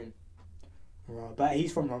anyone coming. Right, but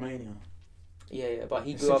he's from Romania. Yeah, but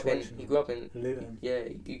he grew up in Luton. Yeah,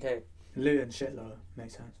 UK. Luton shit though,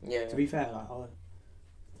 makes sense. Yeah. To be fair, like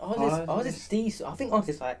ours is decent. I think ours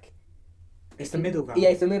is like it's the middle ground. Yeah,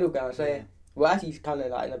 it's the middle ground. So yeah, we're actually kind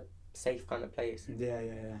of like in a safe kind of place. Yeah.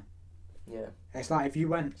 Yeah. It's like if you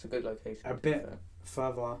went it's a good location. A bit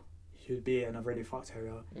further, you'd be in a really fucked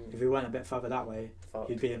area. If you went a bit further that way,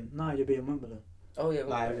 you'd be in Wimbledon. Oh yeah,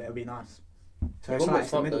 like it'd be nice. So it's like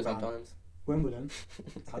the middle ground. Sometimes. Wimbledon.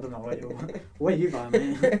 I don't know where you going,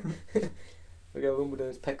 mate. We go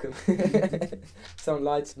Wimbledon's Peckham. Someone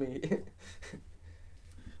lied to me.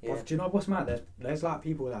 Yeah. But do you know what's mad? There's like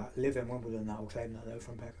people that live in Wimbledon that will claim that they're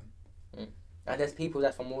from Peckham. And there's people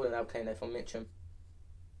that's from Morden that will claim they're from Mitcham.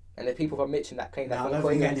 And there's people from Mitcham that claim they're from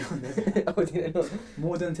Croydon. Oh, did they not?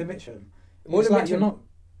 Morden to Mitcham. More than like Mitcham. You're not.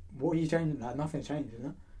 What are you changing? Like nothing's changed, isn't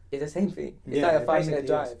it? It's the same thing. It's like a 5-minute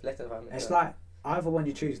drive, less than 5 minutes. It's like either one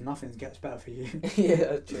you choose, nothing gets better for you. Yeah,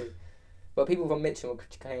 that's true. But people from Mitcham will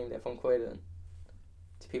claim they're from Croydon.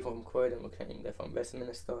 People from Croydon will claim they're from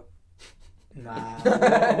Westminster. Nah.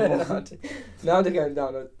 Now they're going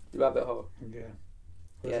down a rabbit hole. Yeah.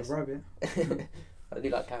 Yes. A rabbit. I do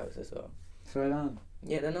like carrots as well. Slow down.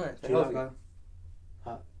 Yeah, they're nice. Do you like that?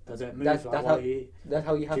 Does it move while you eat? That's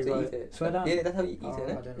how you have to eat it. Slow down. Yeah, that's how you eat it. I don't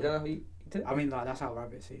You don't know how you eat it? I mean, like, that's how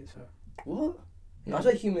rabbits eat, so. What? Yeah. I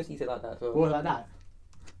thought humans eat it like that. So. What, like that?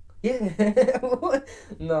 Yeah. What?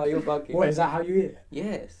 No, you're bugging. What, is that how you eat it?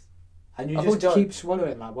 Yes. And you just keep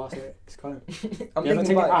swallowing, like, whilst it's going? I'm you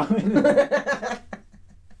thinking about it.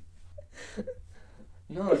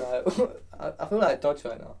 No, I feel like a dodge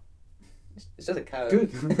right now. It's just a carrot.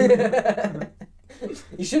 Good.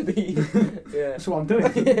 You should be. Yeah. That's what I'm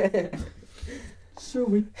doing. Yeah.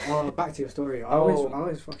 Sweet. Oh, back to your story. I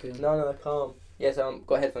always fucking. No, calm. Yeah, so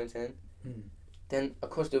got headphones in. Mm. Then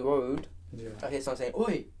across the road, I hear someone saying,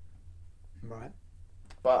 "Oi!" Right.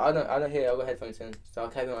 But I don't hear it. I got headphones in, so I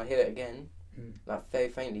carry on. I hear it again, like very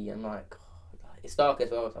faintly. I'm like, it's dark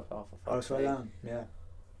as well. So I'm like, oh, slow down. Yeah.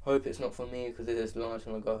 Hope it's not for me because it is long. I just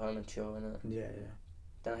want to go home and chill. Yeah.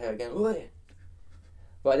 Then I hear it again, "Oi!"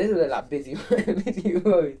 But this was like busy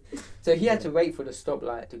road, so he had to wait for the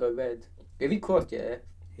stoplight to go red. If he crossed, he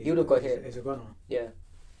would have got hit. He's a gunner. Yeah.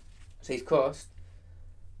 So he's crossed,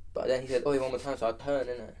 but then he said, "Oh, one more time," so I turn,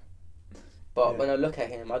 innit? But when I look at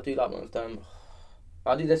him, I do like one of them.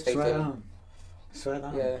 I do this face to him. Swear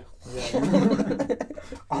down. Yeah.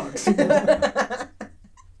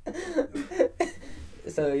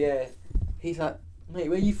 So yeah, he's like, mate,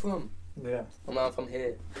 where you from? Yeah. I'm like, I'm from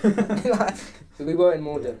here. Like, so we were in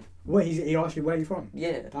Morden. What, he asked you where you from?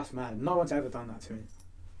 Yeah. That's mad. No one's ever done that to me.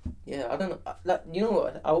 Yeah, I don't know. Like, you know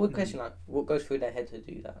what? I would question like what goes through their head to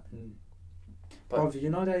do that. But you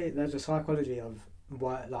know, there's a psychology of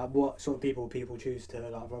what sort of people choose to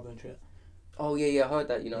like rob and shit. Oh yeah, I heard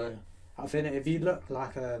that. You know. Yeah. I think if you look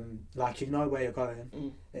like you know where you're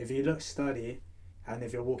going, if you look sturdy, and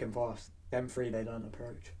if you're walking fast, them three they don't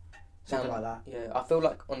approach. Something like that. Yeah, I feel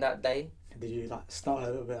like on that day. Did you like start a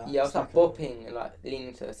little bit? Yeah, I was like bopping and like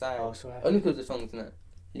leaning to the side. Oh, swear. Only because the song's in it.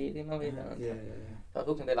 Leading my way down. Yeah. I was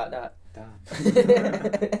talking a bit like that. Damn.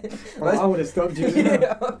 Well, I would have stopped you.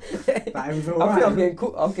 Yeah. Like, it was all I right.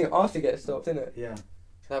 feel I'm getting asked to get stopped, innit? Yeah.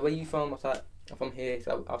 So like, where you from? I was like, I'm from here.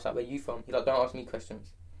 So I was like, where you from? He's like, don't ask me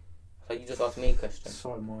questions. So you just ask me questions.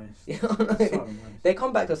 So moist. Yeah, So moist. they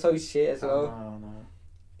come back to so shit as well. No.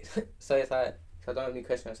 So it's like, so I don't have any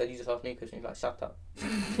questions. So you just ask me questions. He's like, shut up.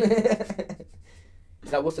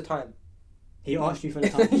 He's like, what's the time? He asked you for the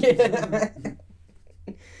time. Yeah.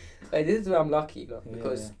 Like, this is where I'm lucky, like,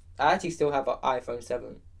 because I actually still have an iPhone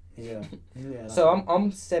 7. Yeah. So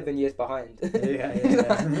I'm 7 years behind.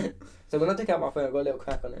 Yeah. So when I took out my phone, I got a little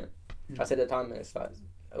crack on it. I said the time, and it was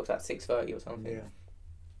like 6:30 or something. Yeah.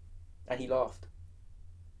 And he laughed.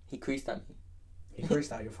 He creased at me. He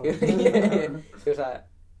creased at your phone. Yeah. He was like,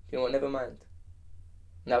 you know what, never mind.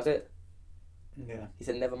 And that was it. Yeah. He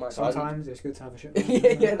said, never mind. Sometimes it's good to have a shit.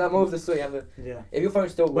 yeah, that more of the story. Yeah. If your phone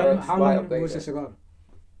still works, how long was this ago?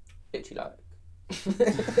 Literally like,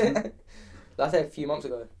 I said a few months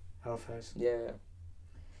ago. How fast? Yeah.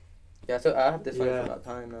 Yeah, so I have this phone for that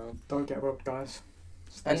time now. Don't get robbed, guys.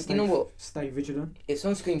 You know what? Stay vigilant. If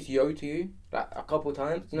someone screams yo to you, like a couple of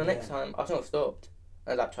times, next time I should have stopped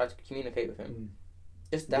and like tried to communicate with him.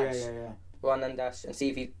 Just dash. Yeah. Run and dash and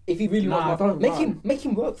see if he really wants make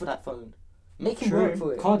him work for that phone. Make him work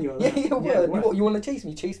for it. Cardio. Yeah. You want to chase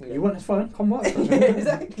me? Chase me. You want his phone? Come work. Yeah,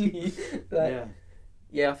 exactly. Like,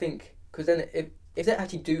 yeah, I think because then if they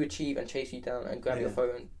actually do achieve and chase you down and grab your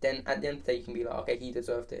phone, then at the end of the day you can be like, okay, he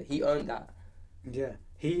deserved it. He earned that. Yeah,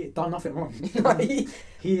 he done nothing wrong.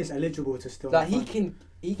 He is eligible to still. Like he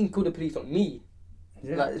can call the police on me.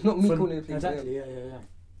 Yeah. Like it's not me calling the police. Exactly. Yeah.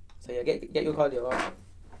 So yeah, get your cardio up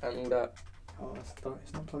and all that. Oh,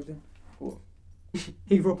 it's not plugged in. What?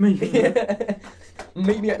 He robbed me. Yeah.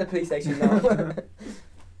 Meet me at the police station now.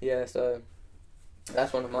 Yeah, so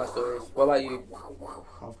that's one of my stories. What about you?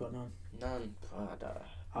 I've got none. None.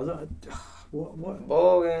 I don't. What?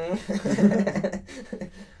 Boring.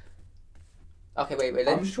 Okay, wait.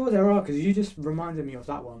 I'm sure there are because you just reminded me of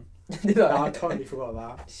that one. Did I? I totally forgot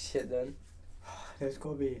about. Shit then. There's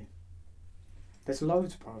got to be. There's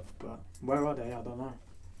loads, bro, but where are they? I don't know.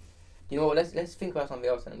 You know what? Let's think about something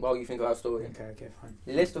else then. While you think about a story. Okay, fine.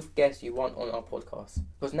 The list of guests you want on our podcast,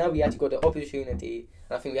 because now we actually got the opportunity,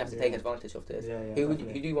 and I think we have to take advantage of this. Who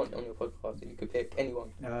do you want on your podcast? If you could pick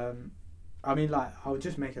anyone. I mean, like, I would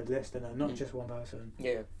just make a list and not just one person.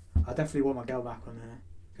 Yeah. I definitely want my girl back on there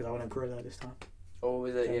because I want to grill her this time. Oh,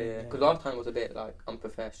 was it? Yeah. Because last time was a bit like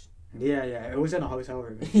unprofessional. Yeah. It was in a hotel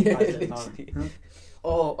room. Yeah, literally.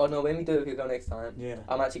 Oh no! When we do it, if you go next time,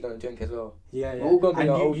 I'm actually gonna drink as well. Yeah. We're all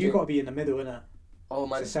gonna be you got to be in the middle, innit? Oh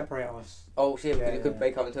man. To separate us. Oh shit! Because it could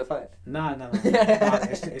break up into a fight. No.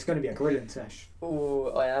 It's gonna be a grilling sesh. Oh,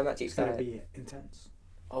 I'm actually excited. It's gonna be intense.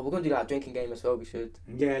 Oh, we're gonna do that drinking game as well. We should.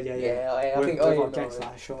 Yeah. I think.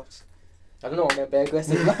 Like shots. I don't know. I'm very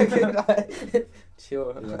aggressive. Like,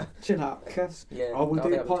 chill. Yeah. Chill out, cuz. Yeah. Oh, we'll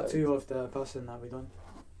do part 2 of the person that we done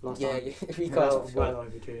last time. Yeah. If we cut off. Well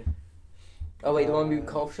overdue. Oh wait, the one we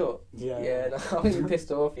cut off short. Yeah. No, I think we pissed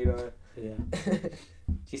her off. You know. Yeah.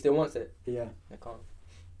 She still wants it. Yeah. I can't.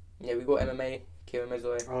 Yeah, we got MMA, Kieran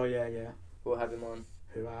Mezoy. Oh yeah. We'll have him on.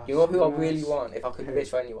 Who else? You know who I really want? If I could bitch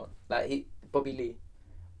for anyone, like Bobby Lee.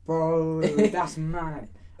 Bro, that's mad.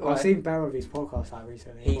 I've seen Barrowby's podcast like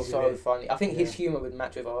recently. He's so funny. I think his humour would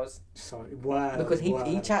match with ours. So word. Because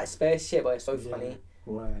he chats spare shit, but it's so funny.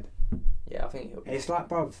 Word. Yeah, I think he'll. It's like,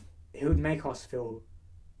 bruv, he would make us feel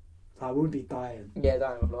like we'd be dying. Yeah,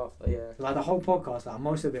 dying of laughter. Yeah. Like the whole podcast, like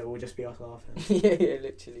most of it will just be us laughing. yeah,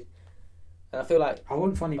 literally. And I feel like I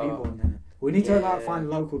want funny people in there. We need to like find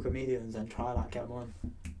local comedians and try like get them on.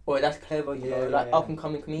 Boy, that's clever, you know, like up and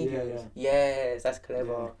coming comedians. Yes, that's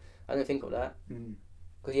clever. Yeah. I didn't think of that.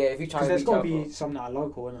 Because if you try, because there's got to be some that are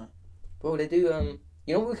local, innit? Bro, they do.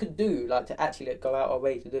 You know what we could do, like to actually go out our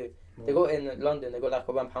way to do. They got in London. They got like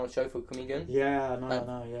a £1 show for comedians. Yeah,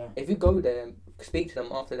 no. If you go there and speak to them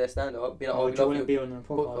after their stand up, be like, do you want to be on the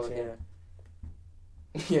podcast?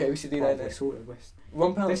 Yeah. Yeah, we should do that. Sorted, West.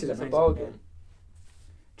 £1 This is a bargain.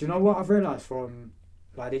 Do you know what I've realised from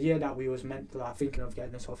like the year that we was meant like thinking of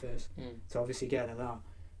getting this office, to obviously get it out.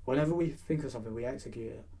 Whenever we think of something, we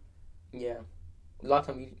execute it. Yeah. Last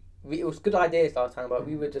time we it was good ideas last time, but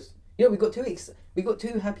we were just we got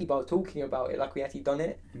too happy about talking about it, like we actually done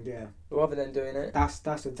it. Yeah. Rather than doing it.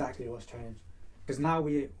 That's exactly what's changed. Because now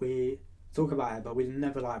we talk about it, but we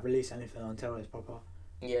never like release anything until it's proper.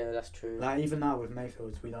 Yeah, that's true. Like even now with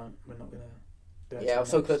Mayfields, we're not gonna do it. Yeah, I was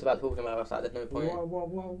so close about talking about it. I was like, there's no point.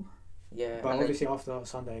 Whoa. Yeah. But obviously after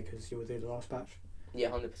Sunday, because you will do the last batch. Yeah,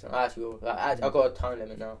 100%. I actually will. Like, I got a time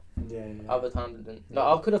limit now. Yeah. Other times than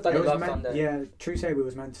I could have done it last Sunday. Yeah, true say we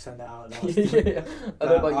was meant to send it out last. Yeah.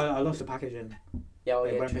 I lost the packaging. Yeah,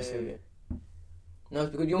 true. Missing. No,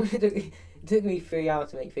 it's because it took me 3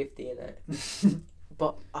 hours to make 50 in it.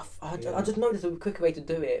 But I just know there's a quicker way to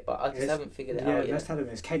do it, but I just haven't figured it out yet. Yeah, let's tell them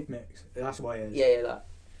it's cake mix. That's what it is.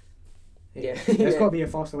 Yeah. There's got to be a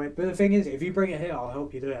faster way. But the thing is, if you bring it here, I'll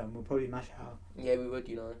help you do it, and we'll probably mash it out. Yeah, we would,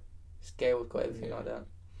 Scale's got everything like that.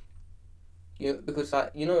 Because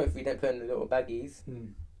if we don't put in the little baggies,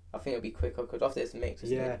 I think it'll be quicker. Because after it's mixed.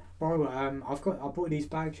 Yeah, bro. I bought these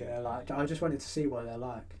bags here. Like, I just wanted to see what they're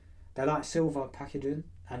like. They're like silver packaging,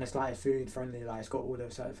 and it's like food friendly. Like, it's got all the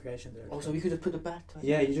certifications. Oh, so we could just put the bag.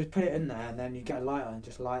 Yeah, you just put it in there, and then you get a lighter and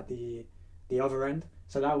just light the other end.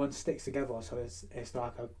 So that one sticks together. So it's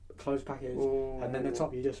like a closed package. Ooh. And then the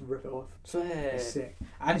top you just rip it off. So it's sick,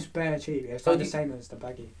 and it's bare cheap. It's like the same as the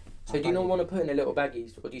baggie. So do you not want to put in the little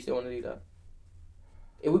baggies, or do you still want to do that?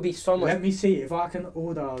 It would be so much. Let me see if I can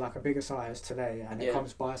order like a bigger size today, and it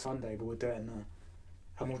comes by Sunday. But we'll do it in there,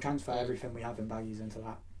 and we'll transfer everything we have in baggies into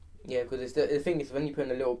that. Yeah, because the thing is, when you put in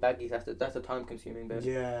the little baggies, that's a time consuming bit.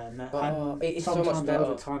 Yeah, and it's so much better.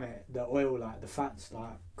 Over time, the oil, like the fats,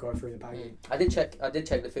 like go through the baggie. I did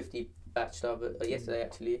check the 50 batch stuff yesterday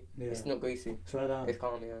actually. Yeah. It's not greasy. So it's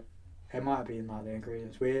calm, yeah. It might be in like the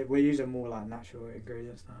ingredients. We're using more like natural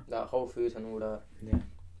ingredients now. Like whole foods and all that. Yeah.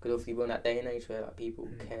 Because obviously we're in that day and age where like people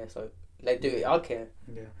care, so they do it. I care.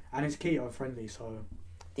 Yeah, and it's keto friendly, so.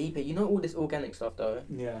 Deeper, all this organic stuff though.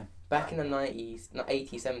 Yeah. Back in the 90s, not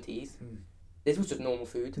 80s, 70s, this was just normal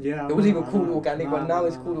food. Yeah. It wasn't even called organic, but now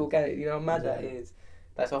it's called organic. You know how mad that is.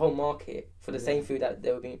 That's a whole market for the same food that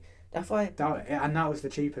they were being. That's why. And that was the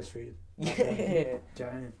cheapest food. Yeah. Do you know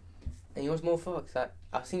what I mean? And what's more fucked? Like,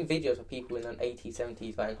 I've seen videos of people in the 80s,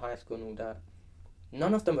 70s, like in high school and all that.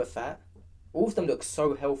 None of them are fat. All of them look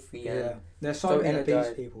so healthy and there's so many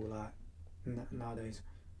obese people like nowadays.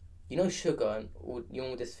 Sugar and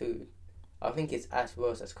all this food, I think it's as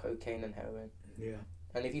worse as cocaine and heroin. Yeah.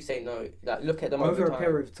 And if you say no, like look at them over a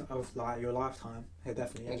period of like your lifetime, it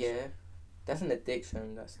definitely is. Yeah, that's an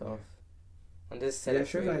addiction. That stuff. Yeah. And this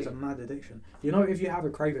sugar is a mad addiction. If you have a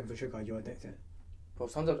craving for sugar, you're addicted. Well,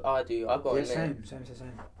 sometimes I do. I've got same.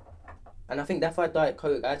 And I think that's why Diet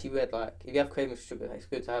Coke, I actually read, like, if you have craving for sugar, it's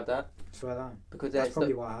good to have that. Swear that. Because that's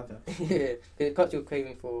probably why I have it. Yeah, because it cuts your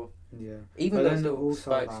craving for... Yeah. Even though it still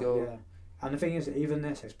spikes your... Yeah. And the thing is, even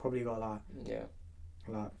this, it's probably got, like... Yeah.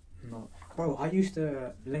 Like, not... Bro, I used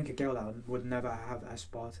to link a girl that would never have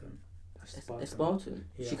aspartame. Aspartame?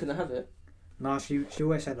 Yeah. She couldn't have it? No, she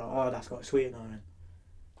always said, like, oh, that's got sweetener in it.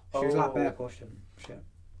 She was, like, bare portion. Shit.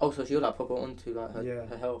 Oh, so she was, like, proper onto, like,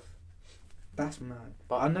 her health. That's mad.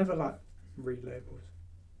 But I never, like... read labels.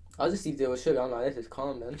 I just see there was sugar. I'm like, this is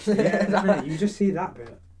calm then. Yeah, you just see that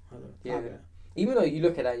bit. Yeah. Even though you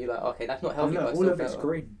look at that, and you're like, okay, that's not healthy. Look, but all of it's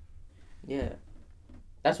green. Yeah,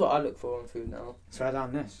 that's what I look for in food now. So I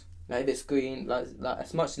done this. Like if it's green, like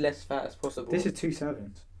as much less fat as possible. This is 2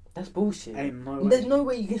 servings. That's bullshit. Ain't no way. There's no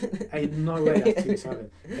way you can. Ain't no way that's 2 servings.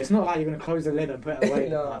 It's not like you're gonna close the lid and put it away.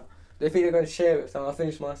 No, they think they're gonna share it with someone. I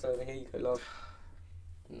finished my serving. Here you go, love.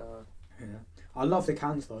 No. Yeah. I love the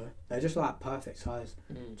cans though. They're just like perfect size,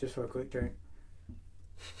 just for a quick drink.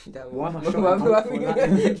 Why am I showing like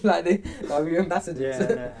we ambassadors?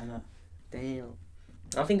 Yeah, I know. Damn.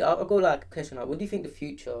 I think I'll go like a question like, what do you think the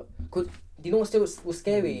future? Cause do you know what still was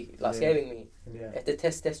scary? Like scaring me. Yeah. If the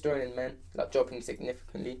testosterone in men like dropping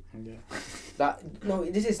significantly. Yeah. Like no,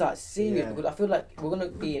 this is like serious because I feel like we're gonna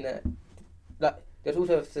be in a like. There's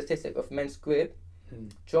also a statistic of men's grip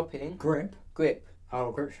dropping. Grip. Oh,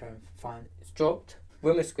 grip strength, fine. It's dropped.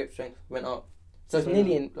 Women's grip strength went up. So it's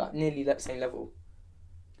nearly that same level.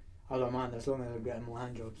 I don't mind as long as I'm getting more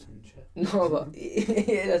hand jobs and shit. No, but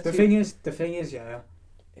yeah, that's the thing is, yeah.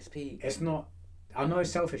 It's peak. It's not. I know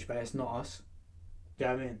it's selfish, but it's not us. Do you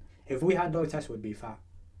know what I mean? If we had low test, we'd be fat,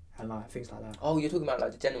 and like things like that. Oh, you're talking about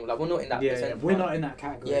like the general. Like we're not in that. Yeah, we're not in that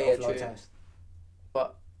category of low test.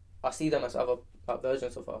 But I see them as other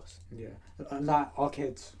versions of us. Yeah, like our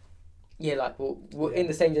kids. Yeah, like we're in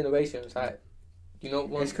the same generation. It's like,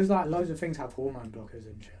 It's because like loads of things have hormone blockers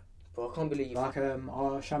and shit. But I can't believe Like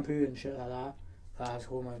our shampoo and shit like that has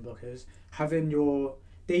hormone blockers. Having your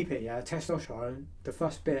deep it, yeah, testosterone. The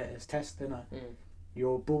first bit is test, innit?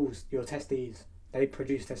 Your balls, your testes, they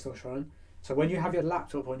produce testosterone. So when you have your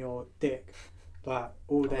laptop on your dick, like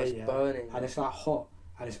all day, it's burning, and it's like hot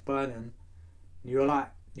and it's burning,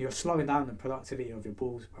 you're slowing down the productivity of your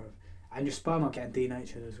balls, bro. And your sperm are getting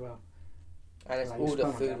denatured as well. And it's like all the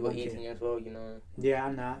food we're eating as well, you know. Yeah,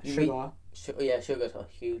 and that sugar. Sugars are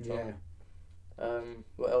huge. Yeah.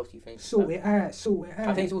 What else do you think? Salt it out.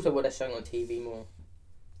 I think it's also what they're showing on TV more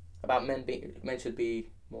about men should be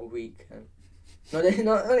more weak. And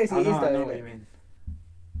not honestly, I know what you mean.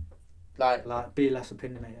 Like be less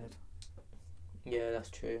opinionated. Yeah, that's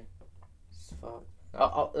true. It's fuck.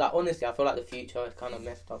 Like honestly, I feel like the future is kind of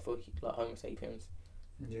messed up for like Homo sapiens.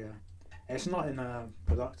 Yeah, it's not in a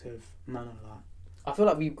productive manner. Like I feel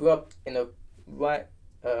like we grew up in a right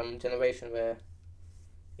generation where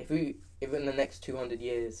if in the next 200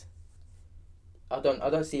 years, I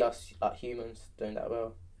don't see us like humans doing that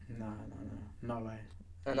well. No way.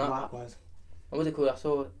 And what was it called? I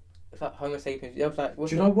saw it's like Homo sapiens. It was like. Do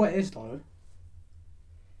you know what it is though?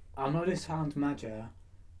 I know this sounds mad, yeah,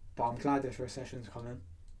 but I'm glad this recession's coming.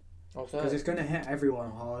 Because it's gonna hit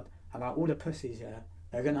everyone hard, and like all the pussies, yeah,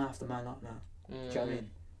 they're gonna have to man up now. Do you know what I mean?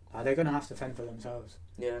 Like they're gonna have to fend for themselves.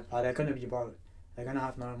 Yeah. Like they're gonna be broke. They're gonna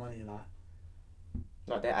have no money.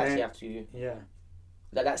 Like they actually have to. Yeah.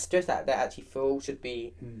 Like that stress that they actually feel should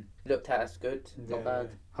be looked at as good, not bad.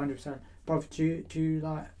 100%. Bro, do you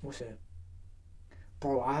like what's it?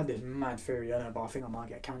 Bro, I had this mad theory, but I think I might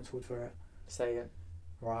get cancelled for it. Say it.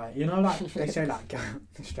 Right, you know, like they say, like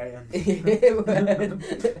straight in.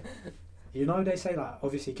 You know, they say like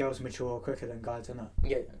obviously girls mature quicker than guys, innit?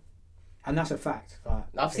 Yeah. And that's a fact. Like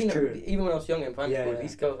I've seen it even when I was young in primary school.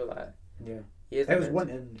 These girls were like, they was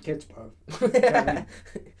wanting kids, bro.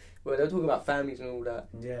 Well, they were talking about families and all that.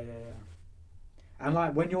 Yeah. And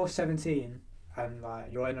like when you're 17 and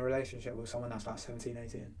like you're in a relationship with someone that's like 17,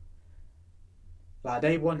 18, like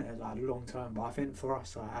they want it like long term. But I think for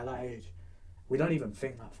us, like at that age, we don't even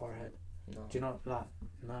think that far ahead. No. Do you know, like,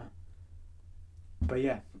 no. But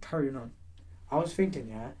yeah, carrying on. I was thinking,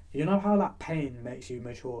 yeah, you know how like pain makes you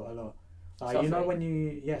mature a lot. Like suffering. You know when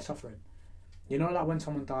you suffering. You know, like when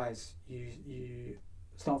someone dies, you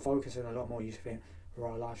start focusing a lot more. You think,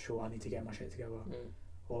 right, life's short. I need to get my shit together.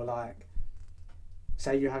 Or like,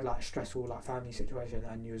 say you had like a stressful like family situation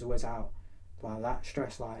and you was always out. Like that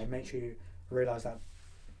stress, like it makes you realise that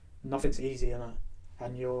nothing's easy, innit?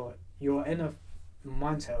 And you're in a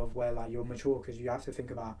mindset of where like you're mature because you have to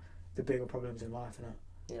think about the bigger problems in life,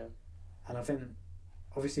 innit? Yeah. And I think,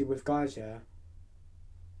 obviously, with guys,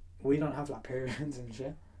 we don't have like periods and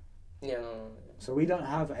shit. Yeah. No. So we don't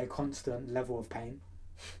have a constant level of pain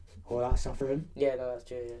or that suffering. Yeah, no, that's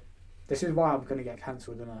true. Yeah. This is why I'm gonna get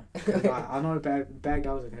cancelled, innit? Like, I know bare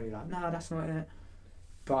girls are gonna be like, nah, that's not it.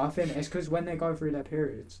 But I think it's because when they go through their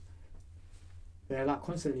periods, they're like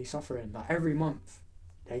constantly suffering. Like every month,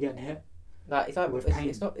 they're getting hit. Like it's like with pain.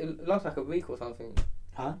 It's not. It lasts like a week or something.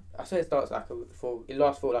 Huh? I swear it starts like it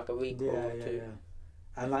lasts for like a week or two. Yeah.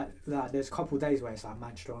 And like there's a couple of days where it's like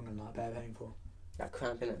mad strong and like bare painful. Like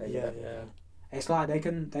cramping it. Yeah. It's like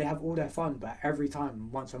they have all their fun, but every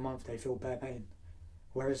time once a month they feel bare pain.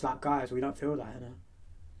 Whereas like guys, we don't feel that,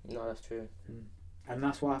 innit? No, that's true. And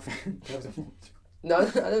that's why I think girls are more. No,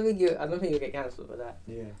 I don't think you'll get cancelled for that.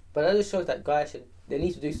 Yeah. But that just shows that guys they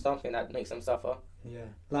need to do something that makes them suffer. Yeah.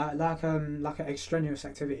 Like an extraneous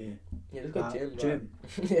activity. Yeah, let's go gym. Gym.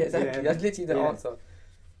 Yeah, exactly. Yeah. That's literally the answer.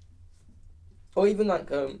 Or even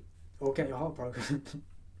like or get your heart broken.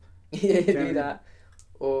 do that.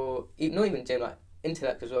 Or not even gym, like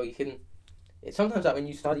intellect as well. You can. Sometimes like when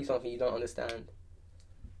you study something you don't understand,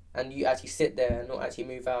 and you actually sit there and not actually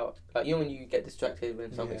move out. Like you know when you get distracted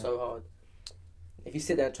when something's so hard. If you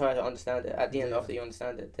sit there and try to understand it, at the end after you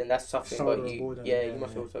understand it, then that's suffering. So but rewarding, you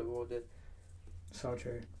must feel so rewarded. So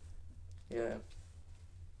true. Yeah.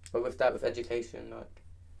 But with education, like,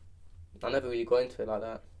 I never really got into it like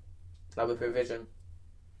that. Like with revision.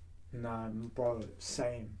 Nah, bro,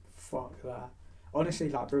 same. Fuck that. Honestly,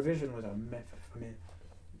 like, revision was a myth for me.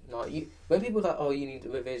 No, when people like, oh, you need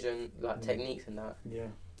revision, like, techniques and that. Yeah.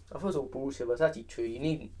 I thought it was all bullshit, but it's actually true. You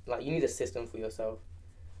need a system for yourself.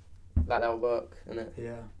 Like, that'll work, innit?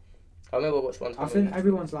 Yeah. I remember watching one time. I think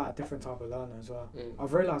everyone's like a different type of learner as well.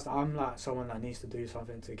 I've realised I'm like someone that needs to do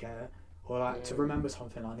something to get it. Or like to remember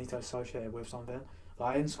something, I need to associate it with something.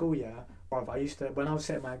 Like in school, bruv, I used to, when I was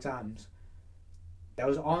sitting my exams, there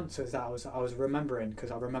was answers that I was remembering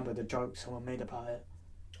because I remember the jokes someone made about it.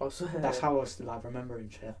 Oh, so that's how I was like remembering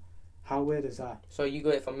shit. How weird is that? So you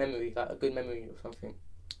got it from memory, like a good memory or something?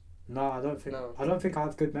 No, I don't think. No. I don't think I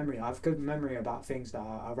have good memory. I have good memory about things that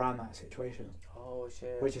are around that situation, Oh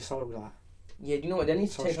shit. which is so like. Yeah, do you know what? They need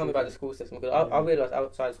to So change something about the stupid. school system because I realised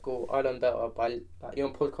outside school I learn better by like you're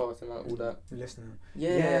on podcasts and like all that. Listening.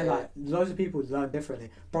 Yeah. Like loads of people learn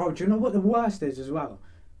differently. Bro, do you know what the worst is as well?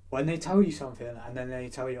 When they tell you something and then they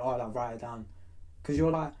tell you, oh, like write it down, because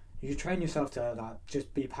you're like you train yourself to like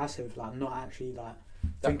just be passive, like not actually like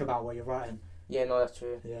think about what you're writing. Yeah, no, that's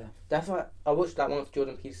true. Yeah. That's why I watched like one of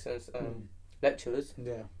Jordan Peterson's lectures.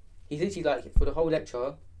 Yeah. He's literally like for the whole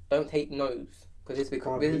lecture, don't take notes because this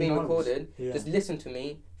is being recorded. Yeah. Just listen to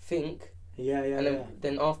me, think. Yeah. And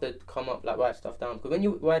then after come up like write stuff down because when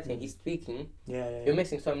you're writing, he's speaking. Yeah. You're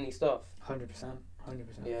missing so many stuff. 100%.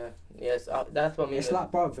 Yeah. Yes. That's what I mean. It's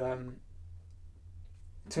like, bruv,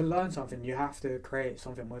 to learn something, you have to create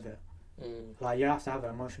something with it. Like, you have to have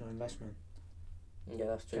an emotional investment. Yeah,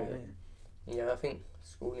 that's true. Do you know what I mean? Yeah, I think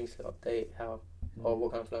school needs to update how or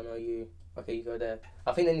what kind of learner are you? Okay, you go there.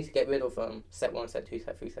 I think they need to get rid of set 1, set 2,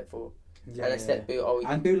 set 3, set 4. Yeah, and then set 2.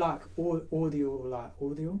 And do like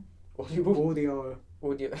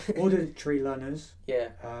auditory learners. Yeah.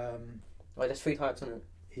 There's 3 types, isn't it?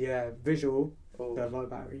 Yeah, visual. Ooh. The low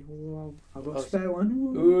battery. Oh, I've got a spare one.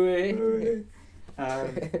 Ooh.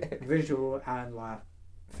 Visual and like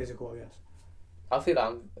physical, I guess. I feel like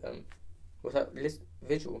I'm what's that?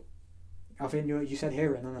 Visual. I think you said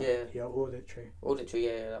hearing, isn't it? Yeah. Yeah, auditory. Auditory,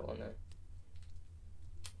 yeah, that one there.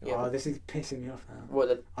 Yeah, oh, this is pissing me off now.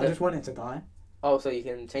 What? I just want it to die. Oh, so you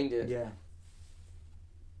can change it. Yeah.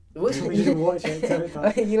 What's We just watch it till it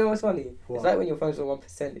dies. You know what's funny? What? It's like when your phone's on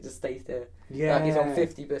 1%, it just stays there. Yeah. Like it's on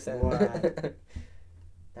 50%. Wow.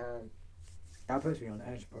 Damn. That puts me on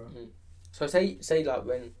edge, bro. So say like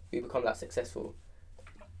when we become like successful,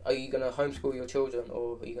 are you gonna homeschool your children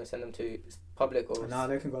or are you gonna send them to public or? No,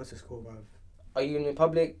 they can go to school, bro. Are you in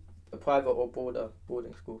public, a private or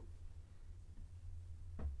boarding school?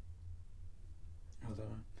 I don't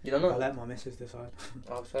know. You don't know? I'll let my missus decide.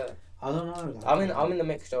 Oh, fair. I don't know. Like, I'm in the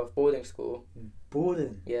mixture of boarding school.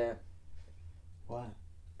 Boarding? Yeah. Why?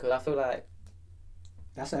 Because I feel like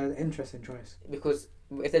that's an interesting choice. because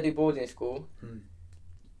if they do boarding school,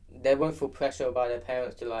 they won't feel pressure by their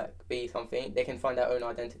parents to like be something. They can find their own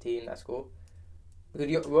identity in that school. Because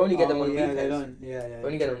we only get them on the weekends. They don't. Yeah. We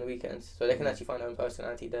only get them on the weekends, so they can actually find their own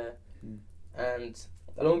personality there. And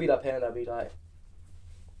I don't want to be that parent that be like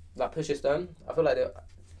pushes them. I feel like they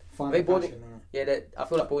find maybe their boarding. passion, Yeah, I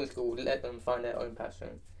feel like boarding school will let them find their own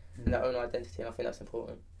passion and their own identity, and I think that's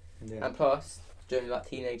important. Yeah. And plus, during like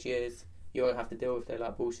teenage years, you won't have to deal with their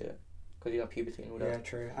like bullshit because you have puberty and all that. Yeah,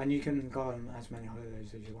 true. And you can go on as many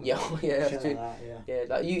holidays as you want. Yeah, that's Shit true. like that, yeah. Yeah,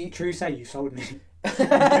 like you. True say, you sold me.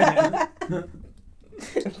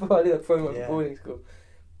 Probably a promo Yeah. for boarding school.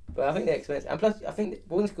 But I think they're expensive. And plus, I think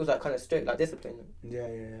boarding schools are kind of strict, like discipline. Yeah,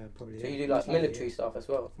 probably. So yeah. you do like Most military likely, stuff as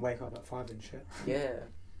well. yeah. Wake up at 5 and shit. Yeah.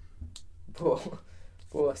 Bro,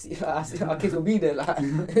 I see our kids will be there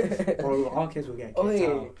like. Bro, our kids will get kicked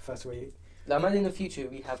out first week. Like imagine in the future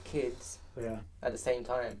we have kids Yeah. at the same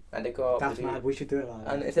time and they go up. That's mad. We should do it like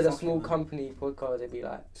that. And instead of Fuck small it, man. company podcast, it'd be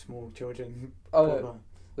like. Small children. Oh proper. no,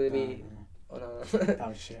 would it be? No. Oh no. That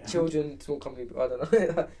was shit. Children, small company. I don't know.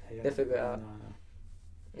 Yeah. They figure it out. No.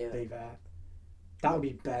 Yeah. Leave it out. That would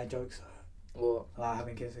be bad jokes though. What? Like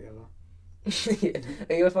having kids together. Yeah. And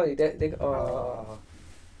you know what's funny? They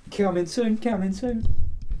Coming soon.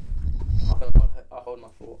 I'll hold my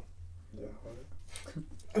thought. Yeah, hold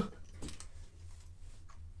it.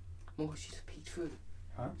 Oh, she just peeked through.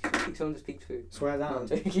 Huh? Someone just peeked through. Swear No, down. I'm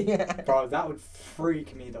joking. Bro, that would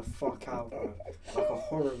freak me the fuck out, bro. Like a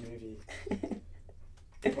horror movie.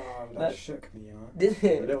 Bro, that shook me, you know. Did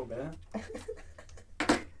A it? little bit.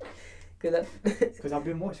 Because I've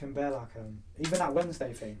been watching Bear like even that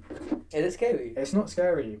Wednesday thing. Is it scary? It's not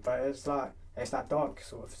scary, but it's like it's that dark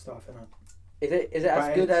sort of stuff, isn't it? Is it as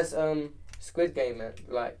But good as Squid Game, man?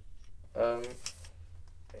 Like I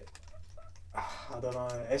don't know.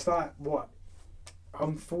 It's like what? I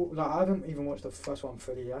haven't even watched the first one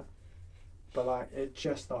fully yet. But like it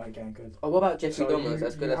just started getting good. Oh, what about Jeffrey So Dahmer? Is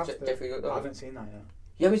as good you as have to- Jeffrey I Dahmer? haven't seen that yet.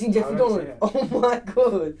 You haven't seen Jeffrey I haven't seen Dahmer? it. Oh my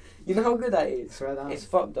god! You know how good that is? Swear down. It's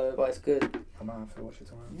fucked though, but it's good. I might have to watch it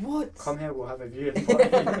tomorrow. What? Come here, we'll have a viewing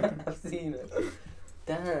party. I've seen it.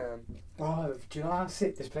 Damn. Bro, do you know how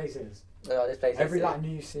sick this place is? Oh, this place. Every is like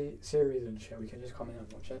new series and shit, we can just come in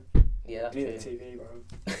and watch it. Yeah, that's Need true. a TV,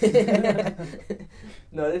 bro.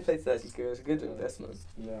 No, this place is actually good. It's a good investment.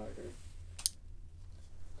 Yeah, I agree.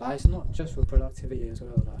 Like, it's not just for productivity as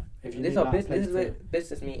well. Like, if you This need, are like,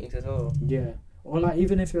 business meetings as well. yeah, or like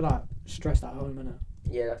even if you're like stressed at home, innit?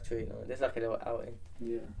 Yeah, that's true. No, this is like a little outing.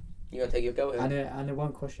 Yeah. You gonna take your girl here? And it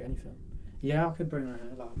won't cost you anything. Yeah, I could bring her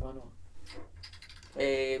here, like, why not?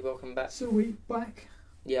 Hey, welcome back. So we back.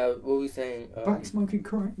 Yeah, what were we saying? Back smoking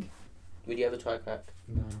crack. Would you ever try crack?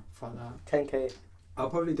 No, fuck that. 10k. I'll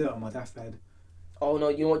probably do it on my deathbed. Oh no,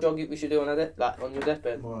 you know what drug we should do on on your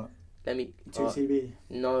deathbed? What? Let me. 2 CB.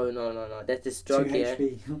 No. There's this drug 2 here.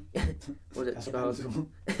 HB. Was it That's a Charles? pencil.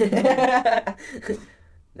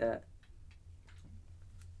 That.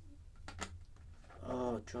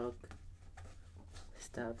 Oh, drug.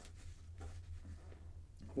 Stab.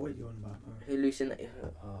 What are you on about, bro? Hallucinate.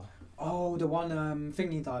 Oh, the one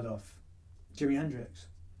thing he died off. Jimi Hendrix.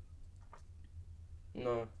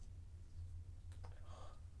 No.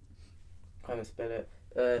 Can't even spell it.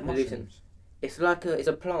 Hallucin. It's like it's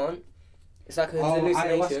a plant. It's like a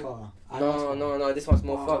hallucination. Ayahuasca. No. This one's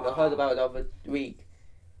more fucked. I heard about it the other week.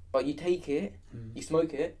 But you take it, you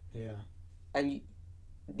smoke it. Yeah. And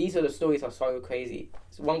these are the stories are so crazy.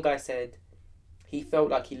 So one guy said he felt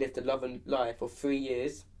like he lived a love and life for 3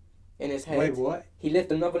 years in his head. Wait, what? He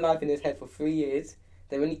lived another life in his head for 3 years.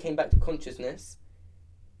 Then when he came back to consciousness,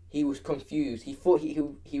 he was confused. He thought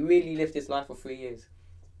he really lived his life for 3 years.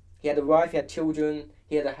 He had a wife, he had children,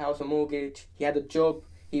 he had a house, a mortgage, he had a job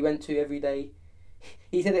he went to every day.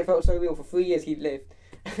 He said it felt so real. For 3 years he lived.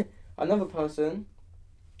 Another person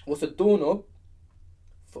was a doorknob,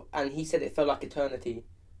 and he said it felt like eternity.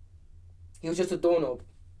 He was just a doorknob.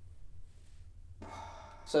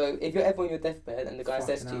 So if you're ever on your deathbed and the guy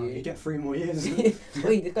says to you... You get 3 more years.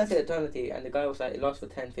 Wait, this guy said eternity, and the guy was like, it lasts for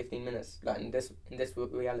 10, 15 minutes, like in this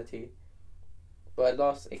reality. But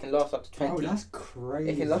it can last up to 20. Oh, that's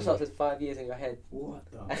crazy. It can last up to 5 years in your head. What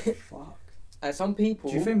the fuck? And some people...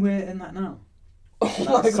 Do you think we're in that now? Oh like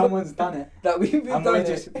my God. Someone's done it. That we've done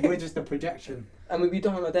it. We're just a projection. And when we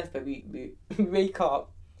die on our deathbed, we wake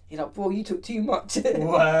up. He's like, bro, you took too much.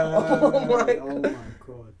 Wow. Oh my God.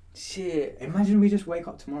 Shit. Imagine we just wake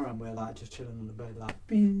up tomorrow and we're like just chilling on the bed, like,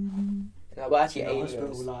 bing. No, we're actually in the aliens.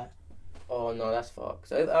 hospital, like. Oh no, that's fucked.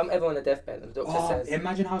 So if I'm ever on a deathbed and the doctor says...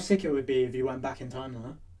 Imagine how sick it would be if you went back in time,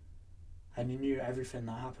 though, and you knew everything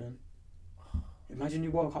that happened. Imagine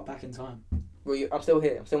you woke up back in time. Well, I'm still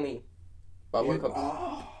here. I'm still me. But I woke up...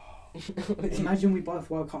 Imagine we both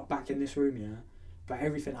woke up back in this room, yeah, but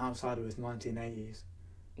everything outside was 1980s.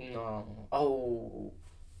 No. Oh.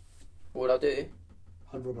 What would I do?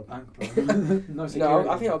 I'd rob a bank, bro. No security. No,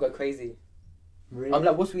 I think I'll go crazy. Really? I'm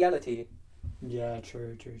like, what's reality? Yeah,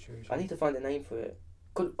 true. I need to find a name for it.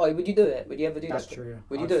 Would you do it? Would you ever do that? That's true.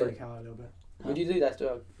 Would you I'd do freak it? out a little bit. Would you do that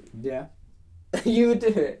drug? Yeah. You would do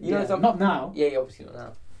it? You know something? Not now. Yeah, obviously not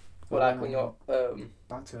now. Well, like when you're...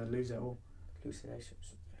 Back to lose it all.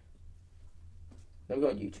 Hallucinations. No, we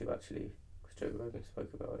got on YouTube actually, because Joe Rogan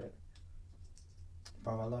spoke about it.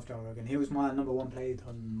 Bro, I love Joe Rogan. He was my #1 played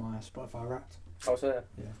on my Spotify Wrapped. Oh, so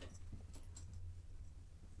yeah.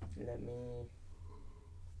 Let me...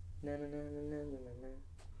 No.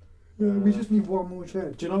 Yeah, we just need one more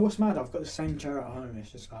chair. Do you know what's mad? I've got the same chair at home.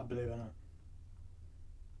 It's just like blue, innit?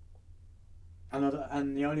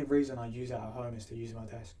 And the only reason I use it at home is to use my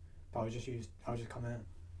desk. But I'll just come in.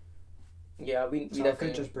 Yeah, we So I definitely...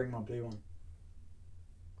 could just bring my blue one.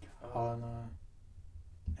 Oh no.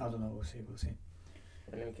 I don't know. We'll see.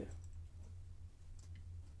 Let me get...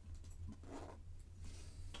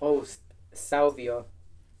 Oh, Salvia.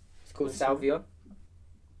 It's called Salvia.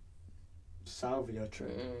 Salvia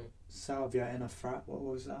trip. Salvia in a frat. What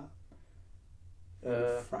was that?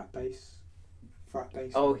 Frat base.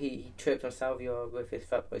 Oh, he tripped on Salvia with his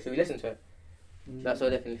frat boy. So we listened to it. That's what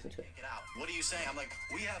I definitely listened to it. Get out. What are you saying? I'm like,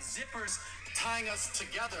 we have zippers tying us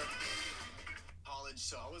together. College,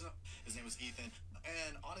 so I wasn't. His name was Ethan,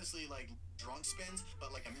 and honestly, like drunk spins,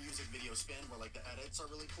 but like a music video spin where like the edits are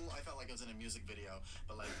really cool. I felt like it was in a music video,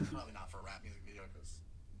 but like probably not for a rap music video because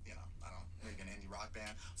I don't make an indie rock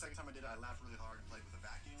band. Second time I did it, I laughed really hard and played with a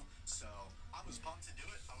vacuum. So I was pumped to do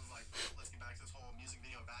it. I was like, let's get back to this whole music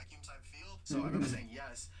video vacuum type feel. So I remember saying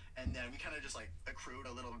yes, and then we kind of just like accrued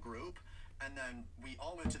a little group. And then we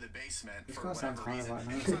all went to the basement for whatever reason.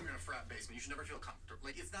 It's not even a frat basement. You should never feel comfortable.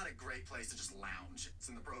 Like, it's not a great place to just lounge. It's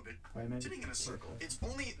in the prohibition. Sitting in a circle. It's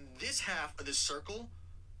only this half of this circle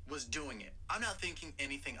was doing it. I'm not thinking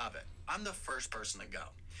anything of it. I'm the first person to go.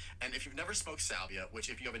 And if you've never smoked salvia, which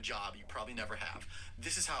if you have a job, you probably never have,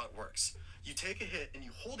 this is how it works. You take a hit and you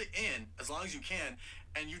hold it in as long as you can,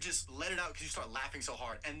 and you just let it out because you start laughing so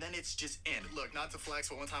hard, and then it's just in. Look, not to flex,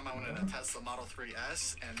 but one time I went in a Tesla Model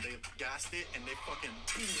 3S, and they gassed it, and they fucking,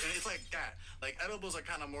 and it's like that. Like, edibles are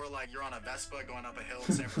kind of more like you're on a Vespa going up a hill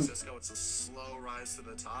in San Francisco. It's a slow rise to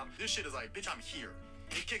the top. This shit is like, bitch, I'm here.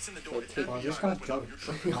 It kicks in the door. It's oh, this guy's joking.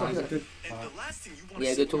 and the last thing you want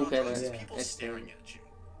to see is people staring at you.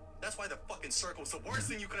 That's why the fucking circle was the worst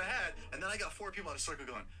thing you could have had. And then I got 4 people in a circle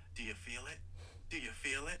going, do you feel it? Do you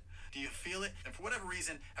feel it? Do you feel it? And for whatever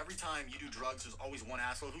reason, every time you do drugs, there's always one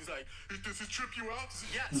asshole who's like, does it trip you out?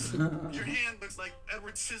 Yes. Your hand looks like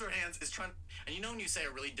Edward Scissorhands is trying. And you know when you say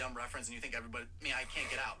a really dumb reference and you think everybody, I can't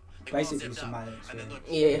get out. Like, Basically, we're all zipped up. semantics, And then look,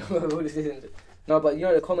 Yeah, no, but you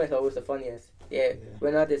know the comments are always the funniest. Yeah, Yeah.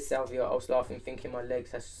 when I did Salvia, I was laughing, thinking my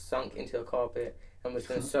legs had sunk into the carpet, and was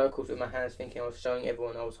doing circles with my hands, thinking I was showing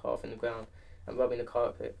everyone I was half in the ground and rubbing the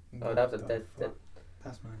carpet. Oh, that was a dead.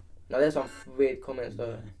 That's mad. No, there's some weird comments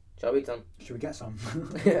though. Yeah. Shall I read some? Should we get some?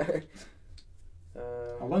 I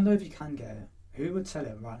um, wonder if you can get it. Who would sell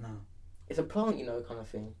it right now? it's a plant, you know, kind of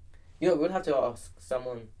thing. You know, we'd have to ask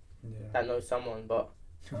someone Yeah. that knows someone, but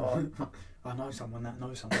I know someone that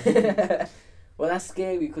knows someone. well, that's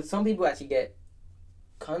scary because some people actually get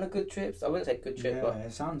kind of good trips. I wouldn't say good trip, Yeah,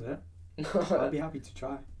 it sounds it. but I'd be happy to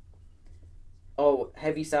try. oh,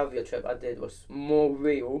 heavy salvia trip I did was more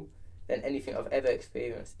real than anything I've ever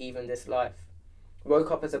experienced, even this life.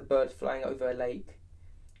 Woke up as a bird flying over a lake,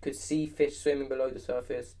 could see fish swimming below the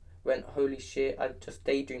surface, went, holy shit, I just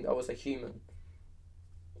daydreamed I was a human.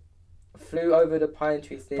 Flew over the pine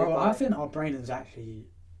trees nearby. Bro, I think our brain is actually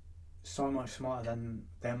so much smarter than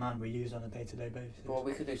the amount we use on a day-to-day basis. Well,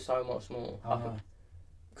 we could do so much more. I know.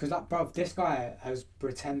 Because, like, bruv, this guy has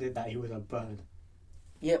pretended that he was a bird.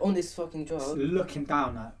 Yeah, on this fucking Just job. looking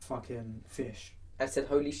down at fucking fish. And said,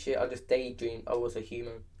 holy shit, I just daydreamed I was a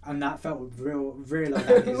human. And that felt realer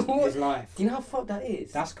than his life. Do you know how fucked that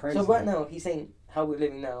is? That's crazy. So right now, he's saying how we're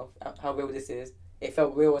living now, how real this is. It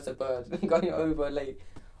felt real as a bird going over a lake.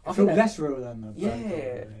 I feel less real than the bird.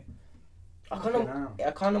 Yeah. Probably.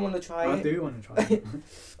 I kind of want to try I it. do want to try it.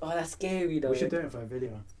 Oh, that's scary though. We should do it for a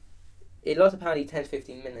video. It lasts apparently 10 to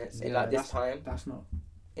 15 minutes in Yeah, like this time. That's not...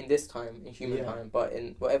 In this time, in human Yeah. time. But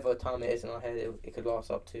in whatever time it is in our head, it could last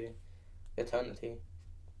up to eternity.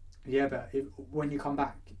 Yeah, but when you come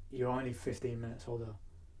back, you're only 15 minutes older.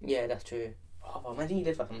 Yeah, that's true. Oh, but imagine you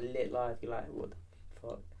live like some lit life. You're like, what the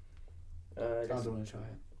fuck? I don't want to try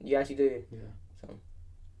it. You actually do. Yeah.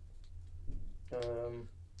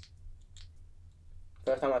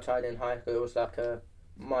 First time I tried it in high school, it was like a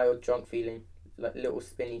mild drunk feeling, like little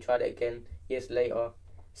spinny. Tried it again years later.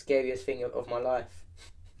 Scariest thing of my life.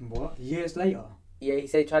 What? Years later? Yeah, he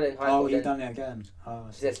said he tried it in high school. Oh, you then done it again? Oh,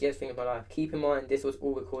 he said scariest thing of my life. Keep in mind, this was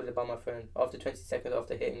all recorded by my friend. After 20 seconds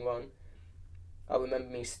after hitting run, I remember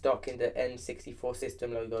being stuck in the N64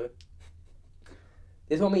 system logo.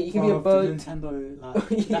 This is what I mean. You can be a bird. The Nintendo,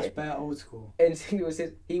 like, Yeah. that's bare old school. And he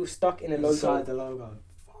was stuck in a logo. Inside the logo.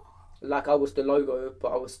 Like I was the logo, but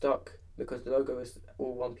I was stuck because the logo was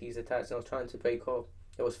all one piece attached and I was trying to break off.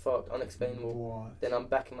 It was fucked, unexplainable. What? Then I'm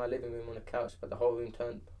back in my living room on the couch, but the whole room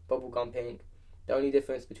turned bubblegum pink. The only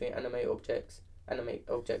difference between animate objects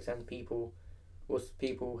and people was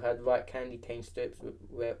people had white candy cane strips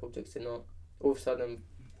where objects did not. All of a sudden,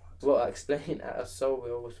 what I explained at a soul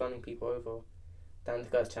wheel was running people over. Damn, the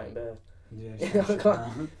guy's chatting bear. Yeah, I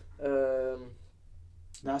can't.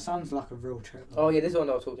 That sounds like a real trip. Oh yeah, this is what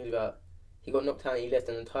I was talking about. He got knocked out and he lived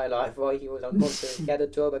an entire life while he was unconscious. He had a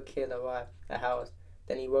job, a kid, a wife, a house.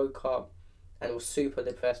 Then he woke up and was super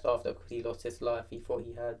depressed after because he lost his life he thought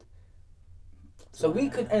he had. So we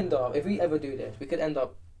could end up, if we ever do this, we could end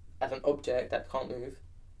up as an object that can't move.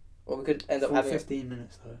 Or we could end up for having... 15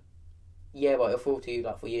 minutes though. Yeah, but it'll fall to you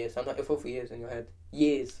like for years. Sometimes it'll fall for years in your head.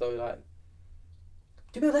 Years, so like...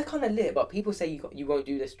 Do you know, they're kind of lit, but people say you won't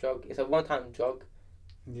do this drug. It's a one-time drug.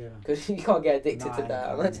 Yeah. Because you can't get addicted to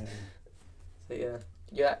that. Yeah. So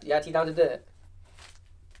yeah. You actually down to do it?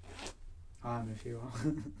 I am if you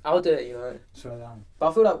are. I'll do it, you know. Swear down. But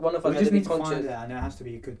I feel like one of us We has just to be need to find conscious. it and it has to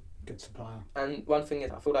be a good supplier. And one thing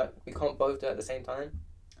is, I feel like we can't both do it at the same time.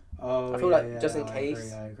 Oh, I feel like just in I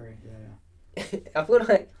case. agree. Yeah. I feel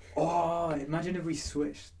like Oh, imagine if we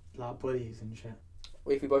switched like bodies and shit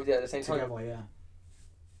if we both did it at the same together. time. Yeah.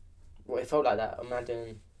 Well, it felt like that.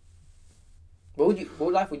 Imagine. What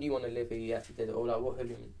life would you want to live if you actually did it, or like what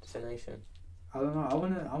hallucination? I don't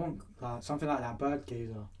know. I want like something like that bird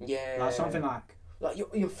geezer. Yeah. Like something like. Like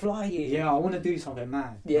you're flying. Yeah, I want to do something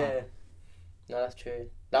mad. Yeah. Like, No, that's true.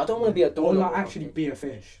 Like, I don't want to be a or doorknob. like or actually something. be a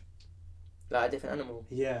fish. Like a different animal.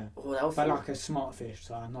 Yeah. Oh, that would But feel... like a smart fish,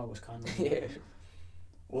 so I know what's kind of. Yeah.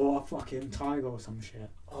 Or a fucking tiger or some shit.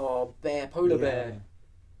 Oh, polar bear.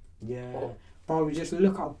 Yeah. Oh. Bro, just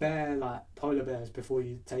look up polar bears before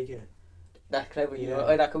you take it. That's clever, you Yeah.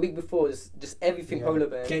 know. Like a week before, just everything Yeah. polar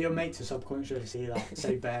bear. Get your mate to subconsciously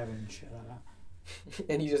say bear and shit like that.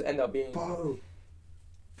 And you just end up being Bro,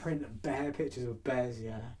 print bare pictures of bears,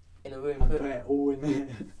 yeah. in a room. And put it all in there.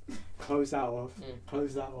 Close that off. Mm.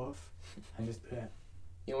 Close that off. And just do it.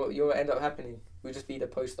 You know what end up happening? We'll just be the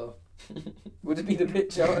poster. We'll just be the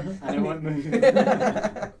picture. And it won't move.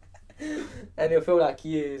 And it'll feel like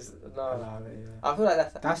years. No. I love it, yeah. I feel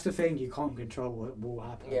like That's the thing, you can't control what will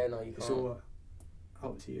happen. Yeah, no, you It's can't. all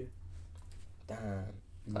up to you. Damn.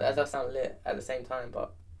 Like, that does sound lit at the same time,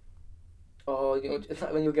 but... Oh, you know, it's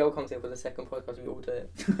like when your girl comes here for the second podcast, we all do it.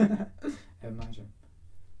 Imagine.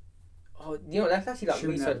 Oh, you know, that's actually like She'll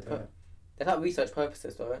research. never do it. That's like research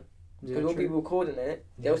purposes, though. Yeah, Because we'll be true. recording it.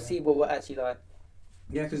 They'll Yeah. see what we're actually like.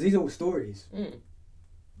 Yeah, because these are all stories. Mm.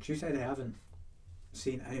 She say they haven't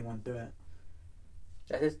seen anyone do it.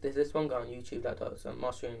 There's this one guy on YouTube that does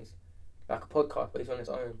mushrooms, like a podcast, but he's on his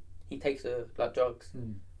own. He takes like drugs,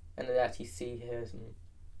 and they actually see his and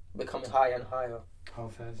becoming higher and higher. Oh,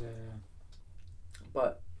 fair, yeah.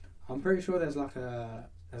 But I'm pretty sure there's like a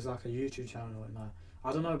YouTube channel and like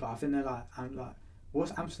I don't know, but I think they're like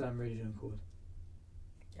what's Amsterdam region called?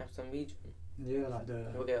 Amsterdam region. Yeah, like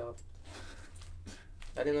the We'll get up.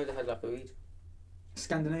 I didn't know they had like a region.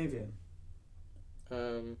 Scandinavian.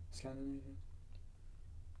 Um, Scandinavian.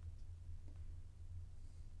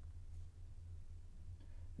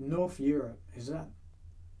 North Europe, is that?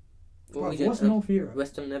 what Bruv, region? what's North Europe?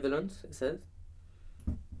 Western Netherlands. It says.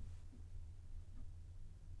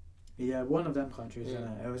 Yeah, one of them countries, Yeah.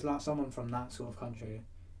 isn't it? It was like someone from that sort of country,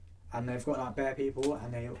 and they've got like bare people,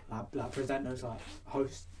 and they like presenters, like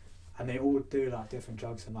hosts, and they all do like different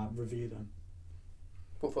drugs and like review them.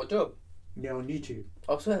 What for a job? Yeah, on YouTube.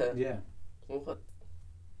 I swear. Yeah. What?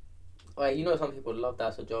 Wait, you know some people love that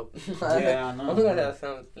as a job. Yeah, I know. I think that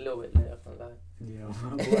sounds a little bit lit. I can't lie.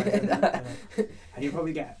 Yeah. And you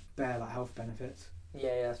probably get bare like health benefits.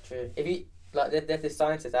 Yeah, that's true. If you like, there's this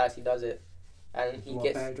scientist that actually does it, and he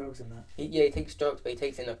gets bare drugs in that. he takes drugs, but he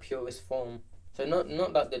takes it in a purest form. So not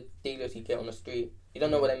like the dealers you get on the street. You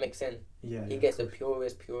don't know what they mix in. Yeah. He gets the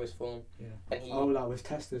purest form. Yeah. And he like with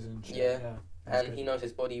testers and shit. Yeah. Yeah. and he knows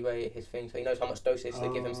his body weight, his thing, so he knows how much dosage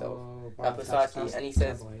to give himself. Bruv, precisely, that's and he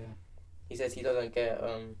says- clever, yeah. He says he doesn't get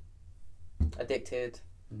addicted.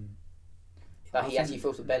 Mm. Like I he actually think-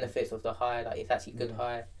 feels the benefits of the high. Like it's actually good Yeah.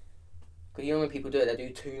 high. Because you know when people do it, they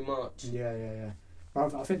do too much. Yeah.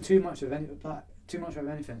 Bruv, I think too much of anything is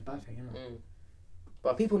a bad thing, isn't it? Mm.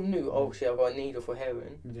 But people knew, oh shit, I've got a needle for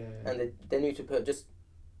heroin, Yeah. and they knew to put just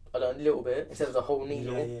a little bit instead of the whole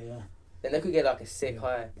needle. Yeah. Then they could get like a sick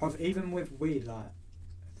high. Bruv, even with weed,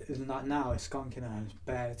 like now it's skunk in it and it's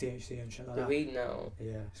bare THC and shit like The that. weed now,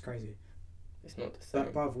 Yeah, it's crazy. it's not the same.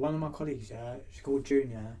 But bruv, one of my colleagues, yeah, she's called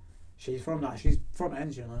Junior. She's from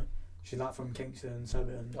Ends, you know. She's like from Kingston,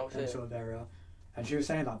 Surbiton, Oh, that shit. sort of area. And she was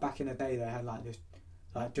saying like back in the day they had like this,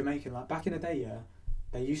 like Jamaican, like back in the day, yeah,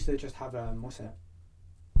 they used to just have what's it?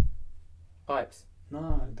 Pipes,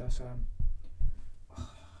 No, that's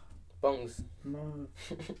bongs, no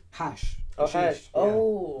hash. oh Hashish, hash, yeah.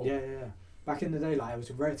 oh. Yeah. Back in the day, like it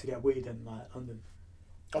was rare to get weed in like London.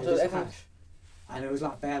 Oh, It so was just everyone- hash, and it was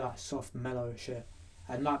like bare, like soft, mellow shit.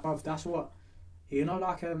 And like, bruv, that's what, you know,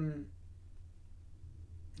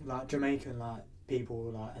 like Jamaican like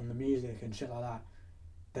people like and the music and shit like that.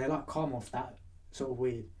 They like come off that sort of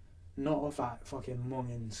weed, not off like fucking mong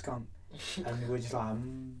and skunk. And we're just like,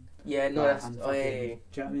 Yeah, no, like, that's. and Oh, fucking, yeah. do you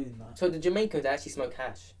know what I mean? Like, So the Jamaicans actually smoke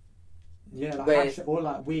hash. yeah, like Whereas- hash, or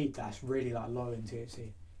like weed that's really like low in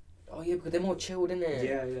THC. Oh yeah, because they're more chilled, innit?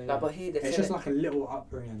 Yeah. Like, but here they're It's just like a little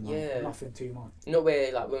upbringing, like Yeah. nothing too much. not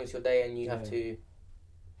where like ruins your day and you have Yeah. to.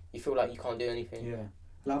 You feel like you can't do anything. Yeah,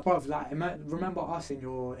 like bruv, like remember us in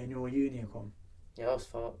your uni com? Yeah, that was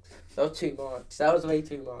fucked. That was too much. That was way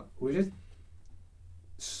too much. We just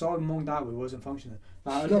so monged out we wasn't functioning.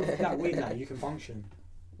 Like a lot of that weed, like you can function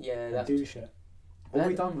Yeah, and that's. do shit. All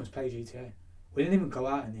we done was play GTA. We didn't even go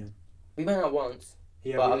out in the end. We went out once.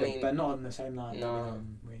 Yeah, But, we I did, mean- but not on the same night. No.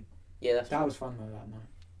 We Yeah, that's. that was fun though that night.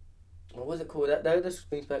 What was it called? That just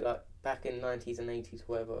brings back like back in 90s and 80s,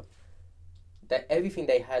 whatever. That everything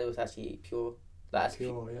they had was actually pure. Like,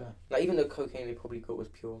 Pure, yeah. like even the cocaine they probably got was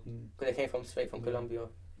pure Mm. because they came straight from Yeah. Colombia.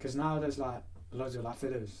 Because now there's like loads of like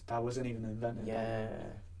fillers that wasn't even invented. Yeah.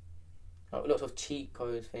 Like, lots of cheat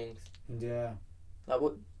codes things. Yeah. Like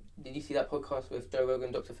what? Did you see that podcast with Joe Rogan,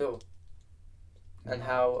 and Dr. Phil, and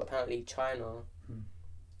how apparently China Mm.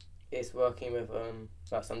 is working with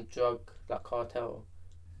like some drug like cartel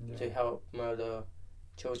Yeah. to help murder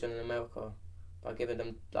children in America by giving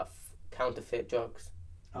them like counterfeit drugs.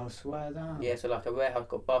 I swear down. Yeah, so like a warehouse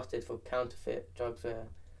got busted for counterfeit drugs there.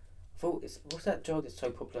 I thought what's that drug that's so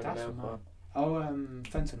popular in That's America? Oh,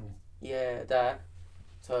 fentanyl. Yeah, that.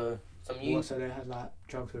 So some What, so they had like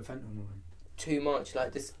drugs with fentanyl in them? too much.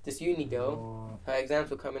 Like this uni girl, Or- her exams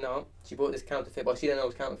were coming up. She bought this counterfeit, but she didn't know it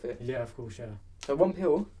was counterfeit. Yeah, of course, yeah. So one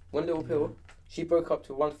little pill, She broke up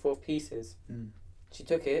to 1/4 pieces. Mm. She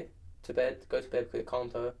took it to bed, go to bed because it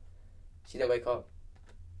calmed her. She didn't wake up.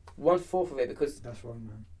 1/4 of it because That's wrong,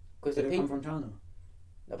 man. because Did the it come people from China?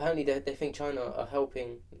 apparently they think China are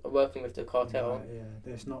working with the cartel. Right,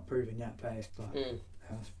 yeah, it's not proven yet, but it's like...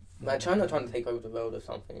 that's- Man, China trying to take over the world or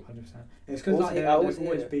something. 100%. It's because Also, like, I always there's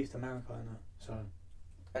always hear- beef to America in it, so...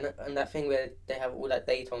 And that thing where they have all that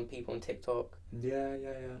data on people on TikTok, Yeah.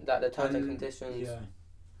 like the terms and conditions. Yeah.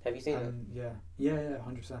 Have you seen it? Yeah,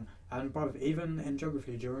 100%. And bro, even in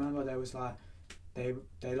geography, do you remember there was like they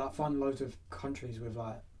like fund loads of countries with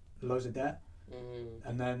like loads of debt,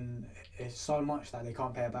 and then it's so much that they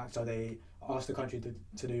can't pay it back, so they ask the country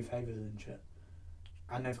to do favors and shit.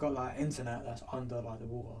 And they've got like internet that's under like the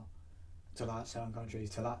water to like certain countries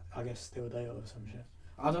to like I guess steal data or some shit.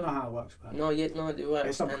 I don't know how it works, but No, you're right.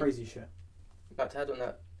 it's some crazy shit. But to add on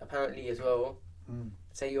that, apparently as well,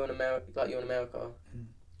 say you're in America,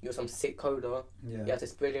 you're some sick coder, Yeah. you have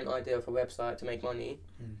this brilliant idea of a website to make money.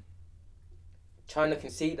 China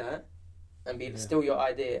can see that and steal your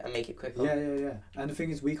idea and make it quicker. Yeah. And the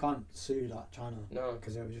thing is, we can't sue like China. No.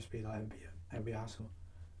 Because it would just be like it would be a hassle.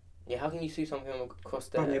 Yeah, how can you sue something across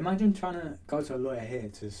there? Bro, imagine trying to go to a lawyer here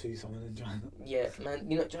to sue someone in China. Yeah, man.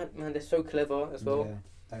 You know, man, they're so clever as well. Yeah,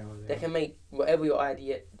 they are. They can make whatever your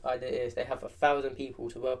idea is. They have 1,000 people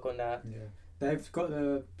to work on that. Yeah, they've got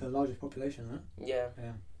the largest population, right? Yeah.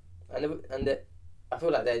 Yeah. And I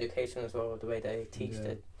feel like their education as well, the way they teach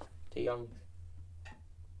the young.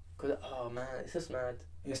 Cause man, it's just mad.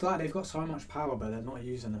 It's like they've got so much power, but they're not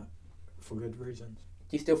using it for good reasons.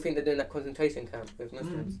 Do you still think they're doing that concentration camp with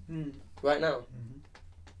Muslims right now? Mm-hmm.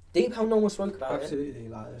 Deep how no one spoke about it. Absolutely,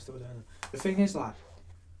 like they're still doing it. The thing is, like,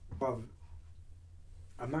 bro,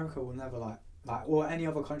 America will never like or any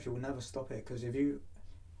other country will never stop it, because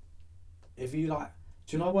if you like,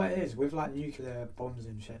 do you know what it is with like nuclear bombs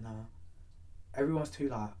and shit now? Everyone's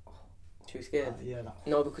too scared. Like,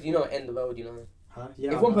 No, because you know it end the world. You know. Huh?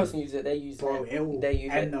 Yeah. If one person uses it, they use bro, it. it will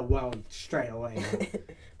end the world straight away.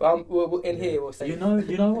 But here we'll say. You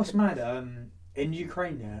know what's mad? In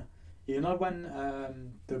Ukraine, yeah. You know when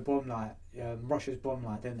the bomb Russia's bomb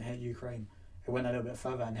didn't hit Ukraine, it went a little bit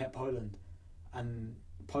further and hit Poland, and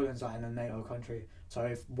Poland's like in a NATO country. So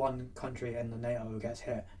if one country in the NATO gets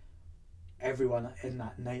hit, everyone in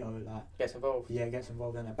that NATO gets involved. Yeah, gets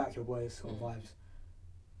involved in it. Back your boys sort of vibes.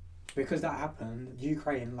 Because that happened,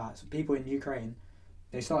 Ukraine, so people in Ukraine,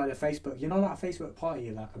 they started a Facebook, like a Facebook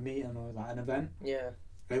party, like a meeting or like an event. Yeah.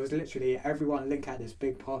 It was literally everyone linked at this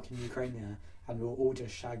big park in Ukraine, and we were all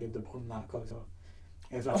just shagging the bomb that goes off.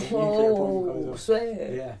 It was like a nuclear bomb goes off.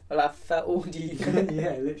 Swear. Yeah. Like fat orgy.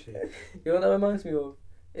 Yeah, literally. You know what that reminds me of?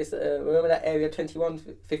 It's remember that Area 51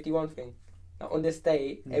 thing? Like on this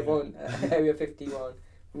day, everyone Area 51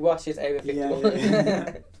 rushes Area 51.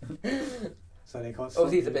 Yeah. So they can't.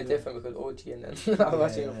 Obviously, it's a bit different because orgy and then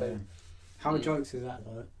rushing your face. How jokes is that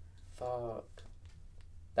though? Fuck.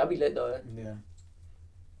 That'd be lit though. Yeah.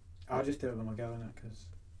 I'll just do it when I go in it, because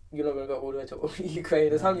you're not gonna go all the way to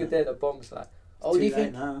Ukraine. The time you're there, the bombs like. Oh, do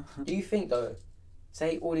you think though?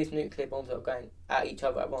 Say all these nuclear bombs are going at each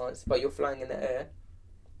other at once, but you're flying in the air.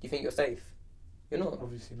 Do you think you're safe? You're not.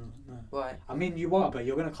 Obviously not. No. Why? I mean, you are, but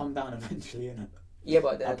you're gonna come down eventually, innit? Yeah,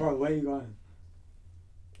 but then. Bro, where are you going?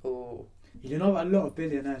 Oh. You know, a lot of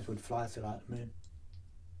billionaires would fly to the moon.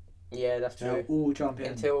 Yeah, that's true. They'll all jump in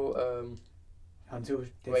until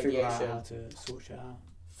they figure out how to sort shit out.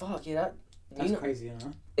 Fuck yeah, that's crazy,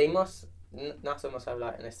 They must. NASA must have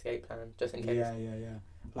like an escape plan just in case. Yeah.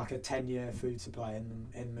 Like a 10-year food supply in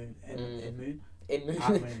moon. In moon.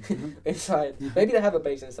 Inside. Maybe they have a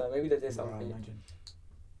base inside. Maybe they did something. Imagine.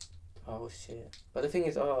 Oh shit! But the thing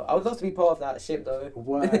is, I would love to be part of that ship though.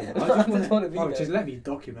 Wow. I just want to be there. Just let me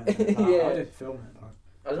document it. Yeah. I'll just film it, bro.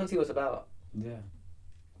 I just want to see what it's about. Yeah.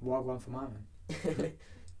 Wild one for my man.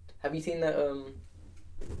 Have you seen that?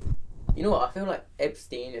 You know what? I feel like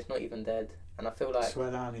Epstein is not even dead, and I feel like.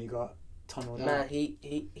 Swear down, he got tunneled out. Man,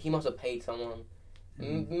 he must have paid someone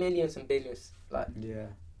millions and billions. Yeah,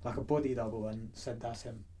 like a body double, and said that's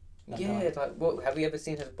him. What have you ever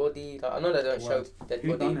seen his body? Like, I know they don't show dead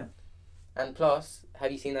body. Done it? And plus, have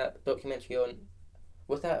you seen that documentary on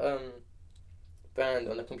what's that brand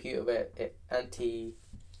on the computer where it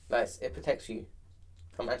it protects you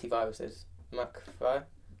from antiviruses?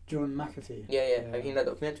 John McAfee. Yeah. Have you seen that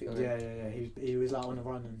documentary on it? Yeah. He was on the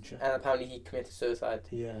run and shit. And apparently he committed suicide.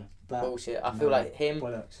 Yeah. Bullshit. I feel like him.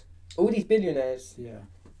 Bollocks. All these billionaires. Yeah.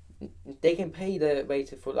 They can pay their way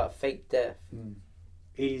for like fake death.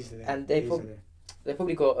 Easily. And they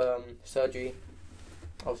probably got surgery.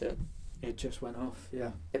 Oh shit. It just went off.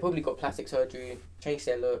 Yeah. They probably got plastic surgery, changed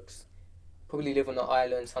their looks, probably live on an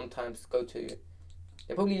island. Sometimes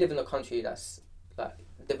they probably live in a country that's like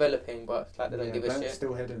developing, but like they don't give a but shit.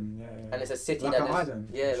 still hidden, yeah. And it's a city like that an is, island.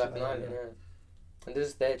 yeah, like an island, yeah. And they're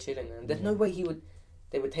just there chilling, man. There's no way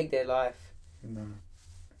they would take their life. No.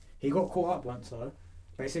 He got caught up once though.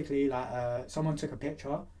 Basically, like someone took a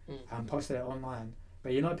picture and posted it online.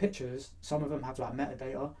 But you know, pictures, some of them have like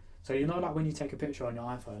metadata. So you know, like when you take a picture on your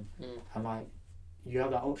iPhone and like you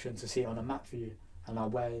have that option to see it on a map view and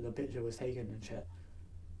like where the picture was taken and shit.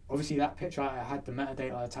 Obviously, that picture had the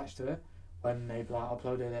metadata attached to it when they like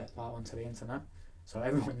uploaded it like onto the internet, so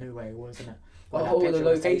everyone knew where it was, innit? Oh, the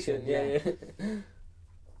location, yeah.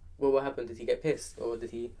 Well, what happened? Did he get pissed or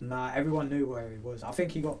did he? Nah, everyone knew where he was. I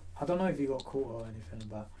think he got. I don't know if he got caught or anything,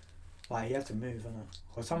 but like he had to move, innit?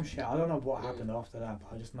 Or some shit. I don't know what happened after that,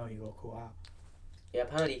 but I just know he got caught out. Yeah,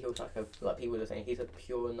 apparently he was like people are saying he's a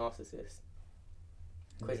pure narcissist.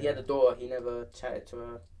 Because he had a daughter, he never chatted to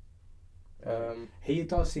her. He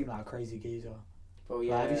does seem like a crazy geezer. Oh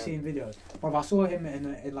yeah. Like, have you seen videos? Well, I saw him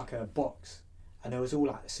in like a box, and it was all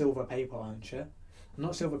like silver paper and shit.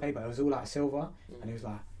 Not silver paper. It was all like silver, and he was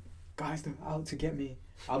like, "Guys, they're out to get me.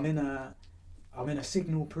 I'm in a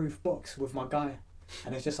signal-proof box with my guy,"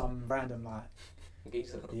 and it's just some random like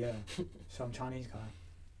geezer. Yeah, some Chinese guy.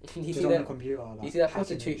 You just see on that? the computer. Like, you see that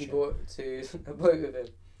prostitute he brought to a boat with him?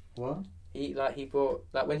 What? He brought,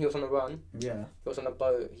 like when he was on the run. Yeah. He was on a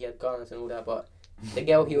boat. He had guns and all that, but the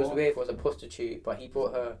girl he was with was a prostitute, but he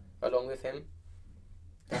brought her along with him.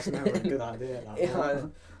 That's never a good idea. Like, yeah,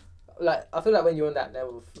 like I feel like when you're on that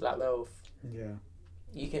level of like wealth, yeah,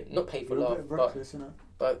 you can not pay for you're love, a bit reckless, innit?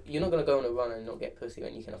 but you're not gonna go on a run and not get pussy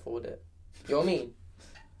when you can afford it. You know what I mean?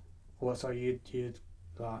 What? So you'd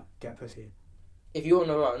like get pussy if you're on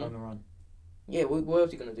a run. on the run. Yeah, what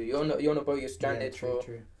else are you gonna do? You're on a boat. You're stranded true.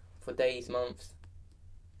 for days, months,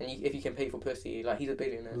 and if you can pay for pussy, like he's a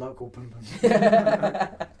billionaire. Local pum pum.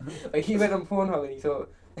 Like he went on Pornhub and he saw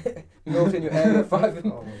milk in your area 5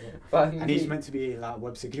 and he's meant to be like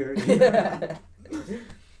web security.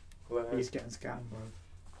 Well, he's getting scammed, bro.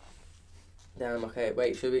 Damn. Okay.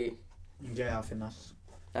 Wait. Should we? Yeah, I think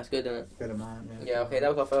That's good, isn't it? good amount. Yeah. Okay. That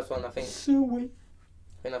was our first one. I think. Sweet.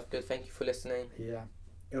 I think that's good. Thank you for listening. Yeah,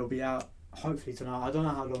 it'll be out hopefully tonight. I don't know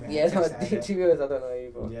how long it Yeah. takes to edit. 2 years. I don't know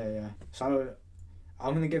either. Yeah. So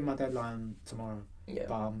I'm gonna give my deadline tomorrow. Yeah.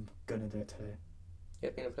 But I'm gonna do it today.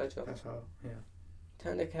 Yeah. Been a pleasure. That's all. Yeah.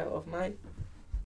 Turn the cat off, mate.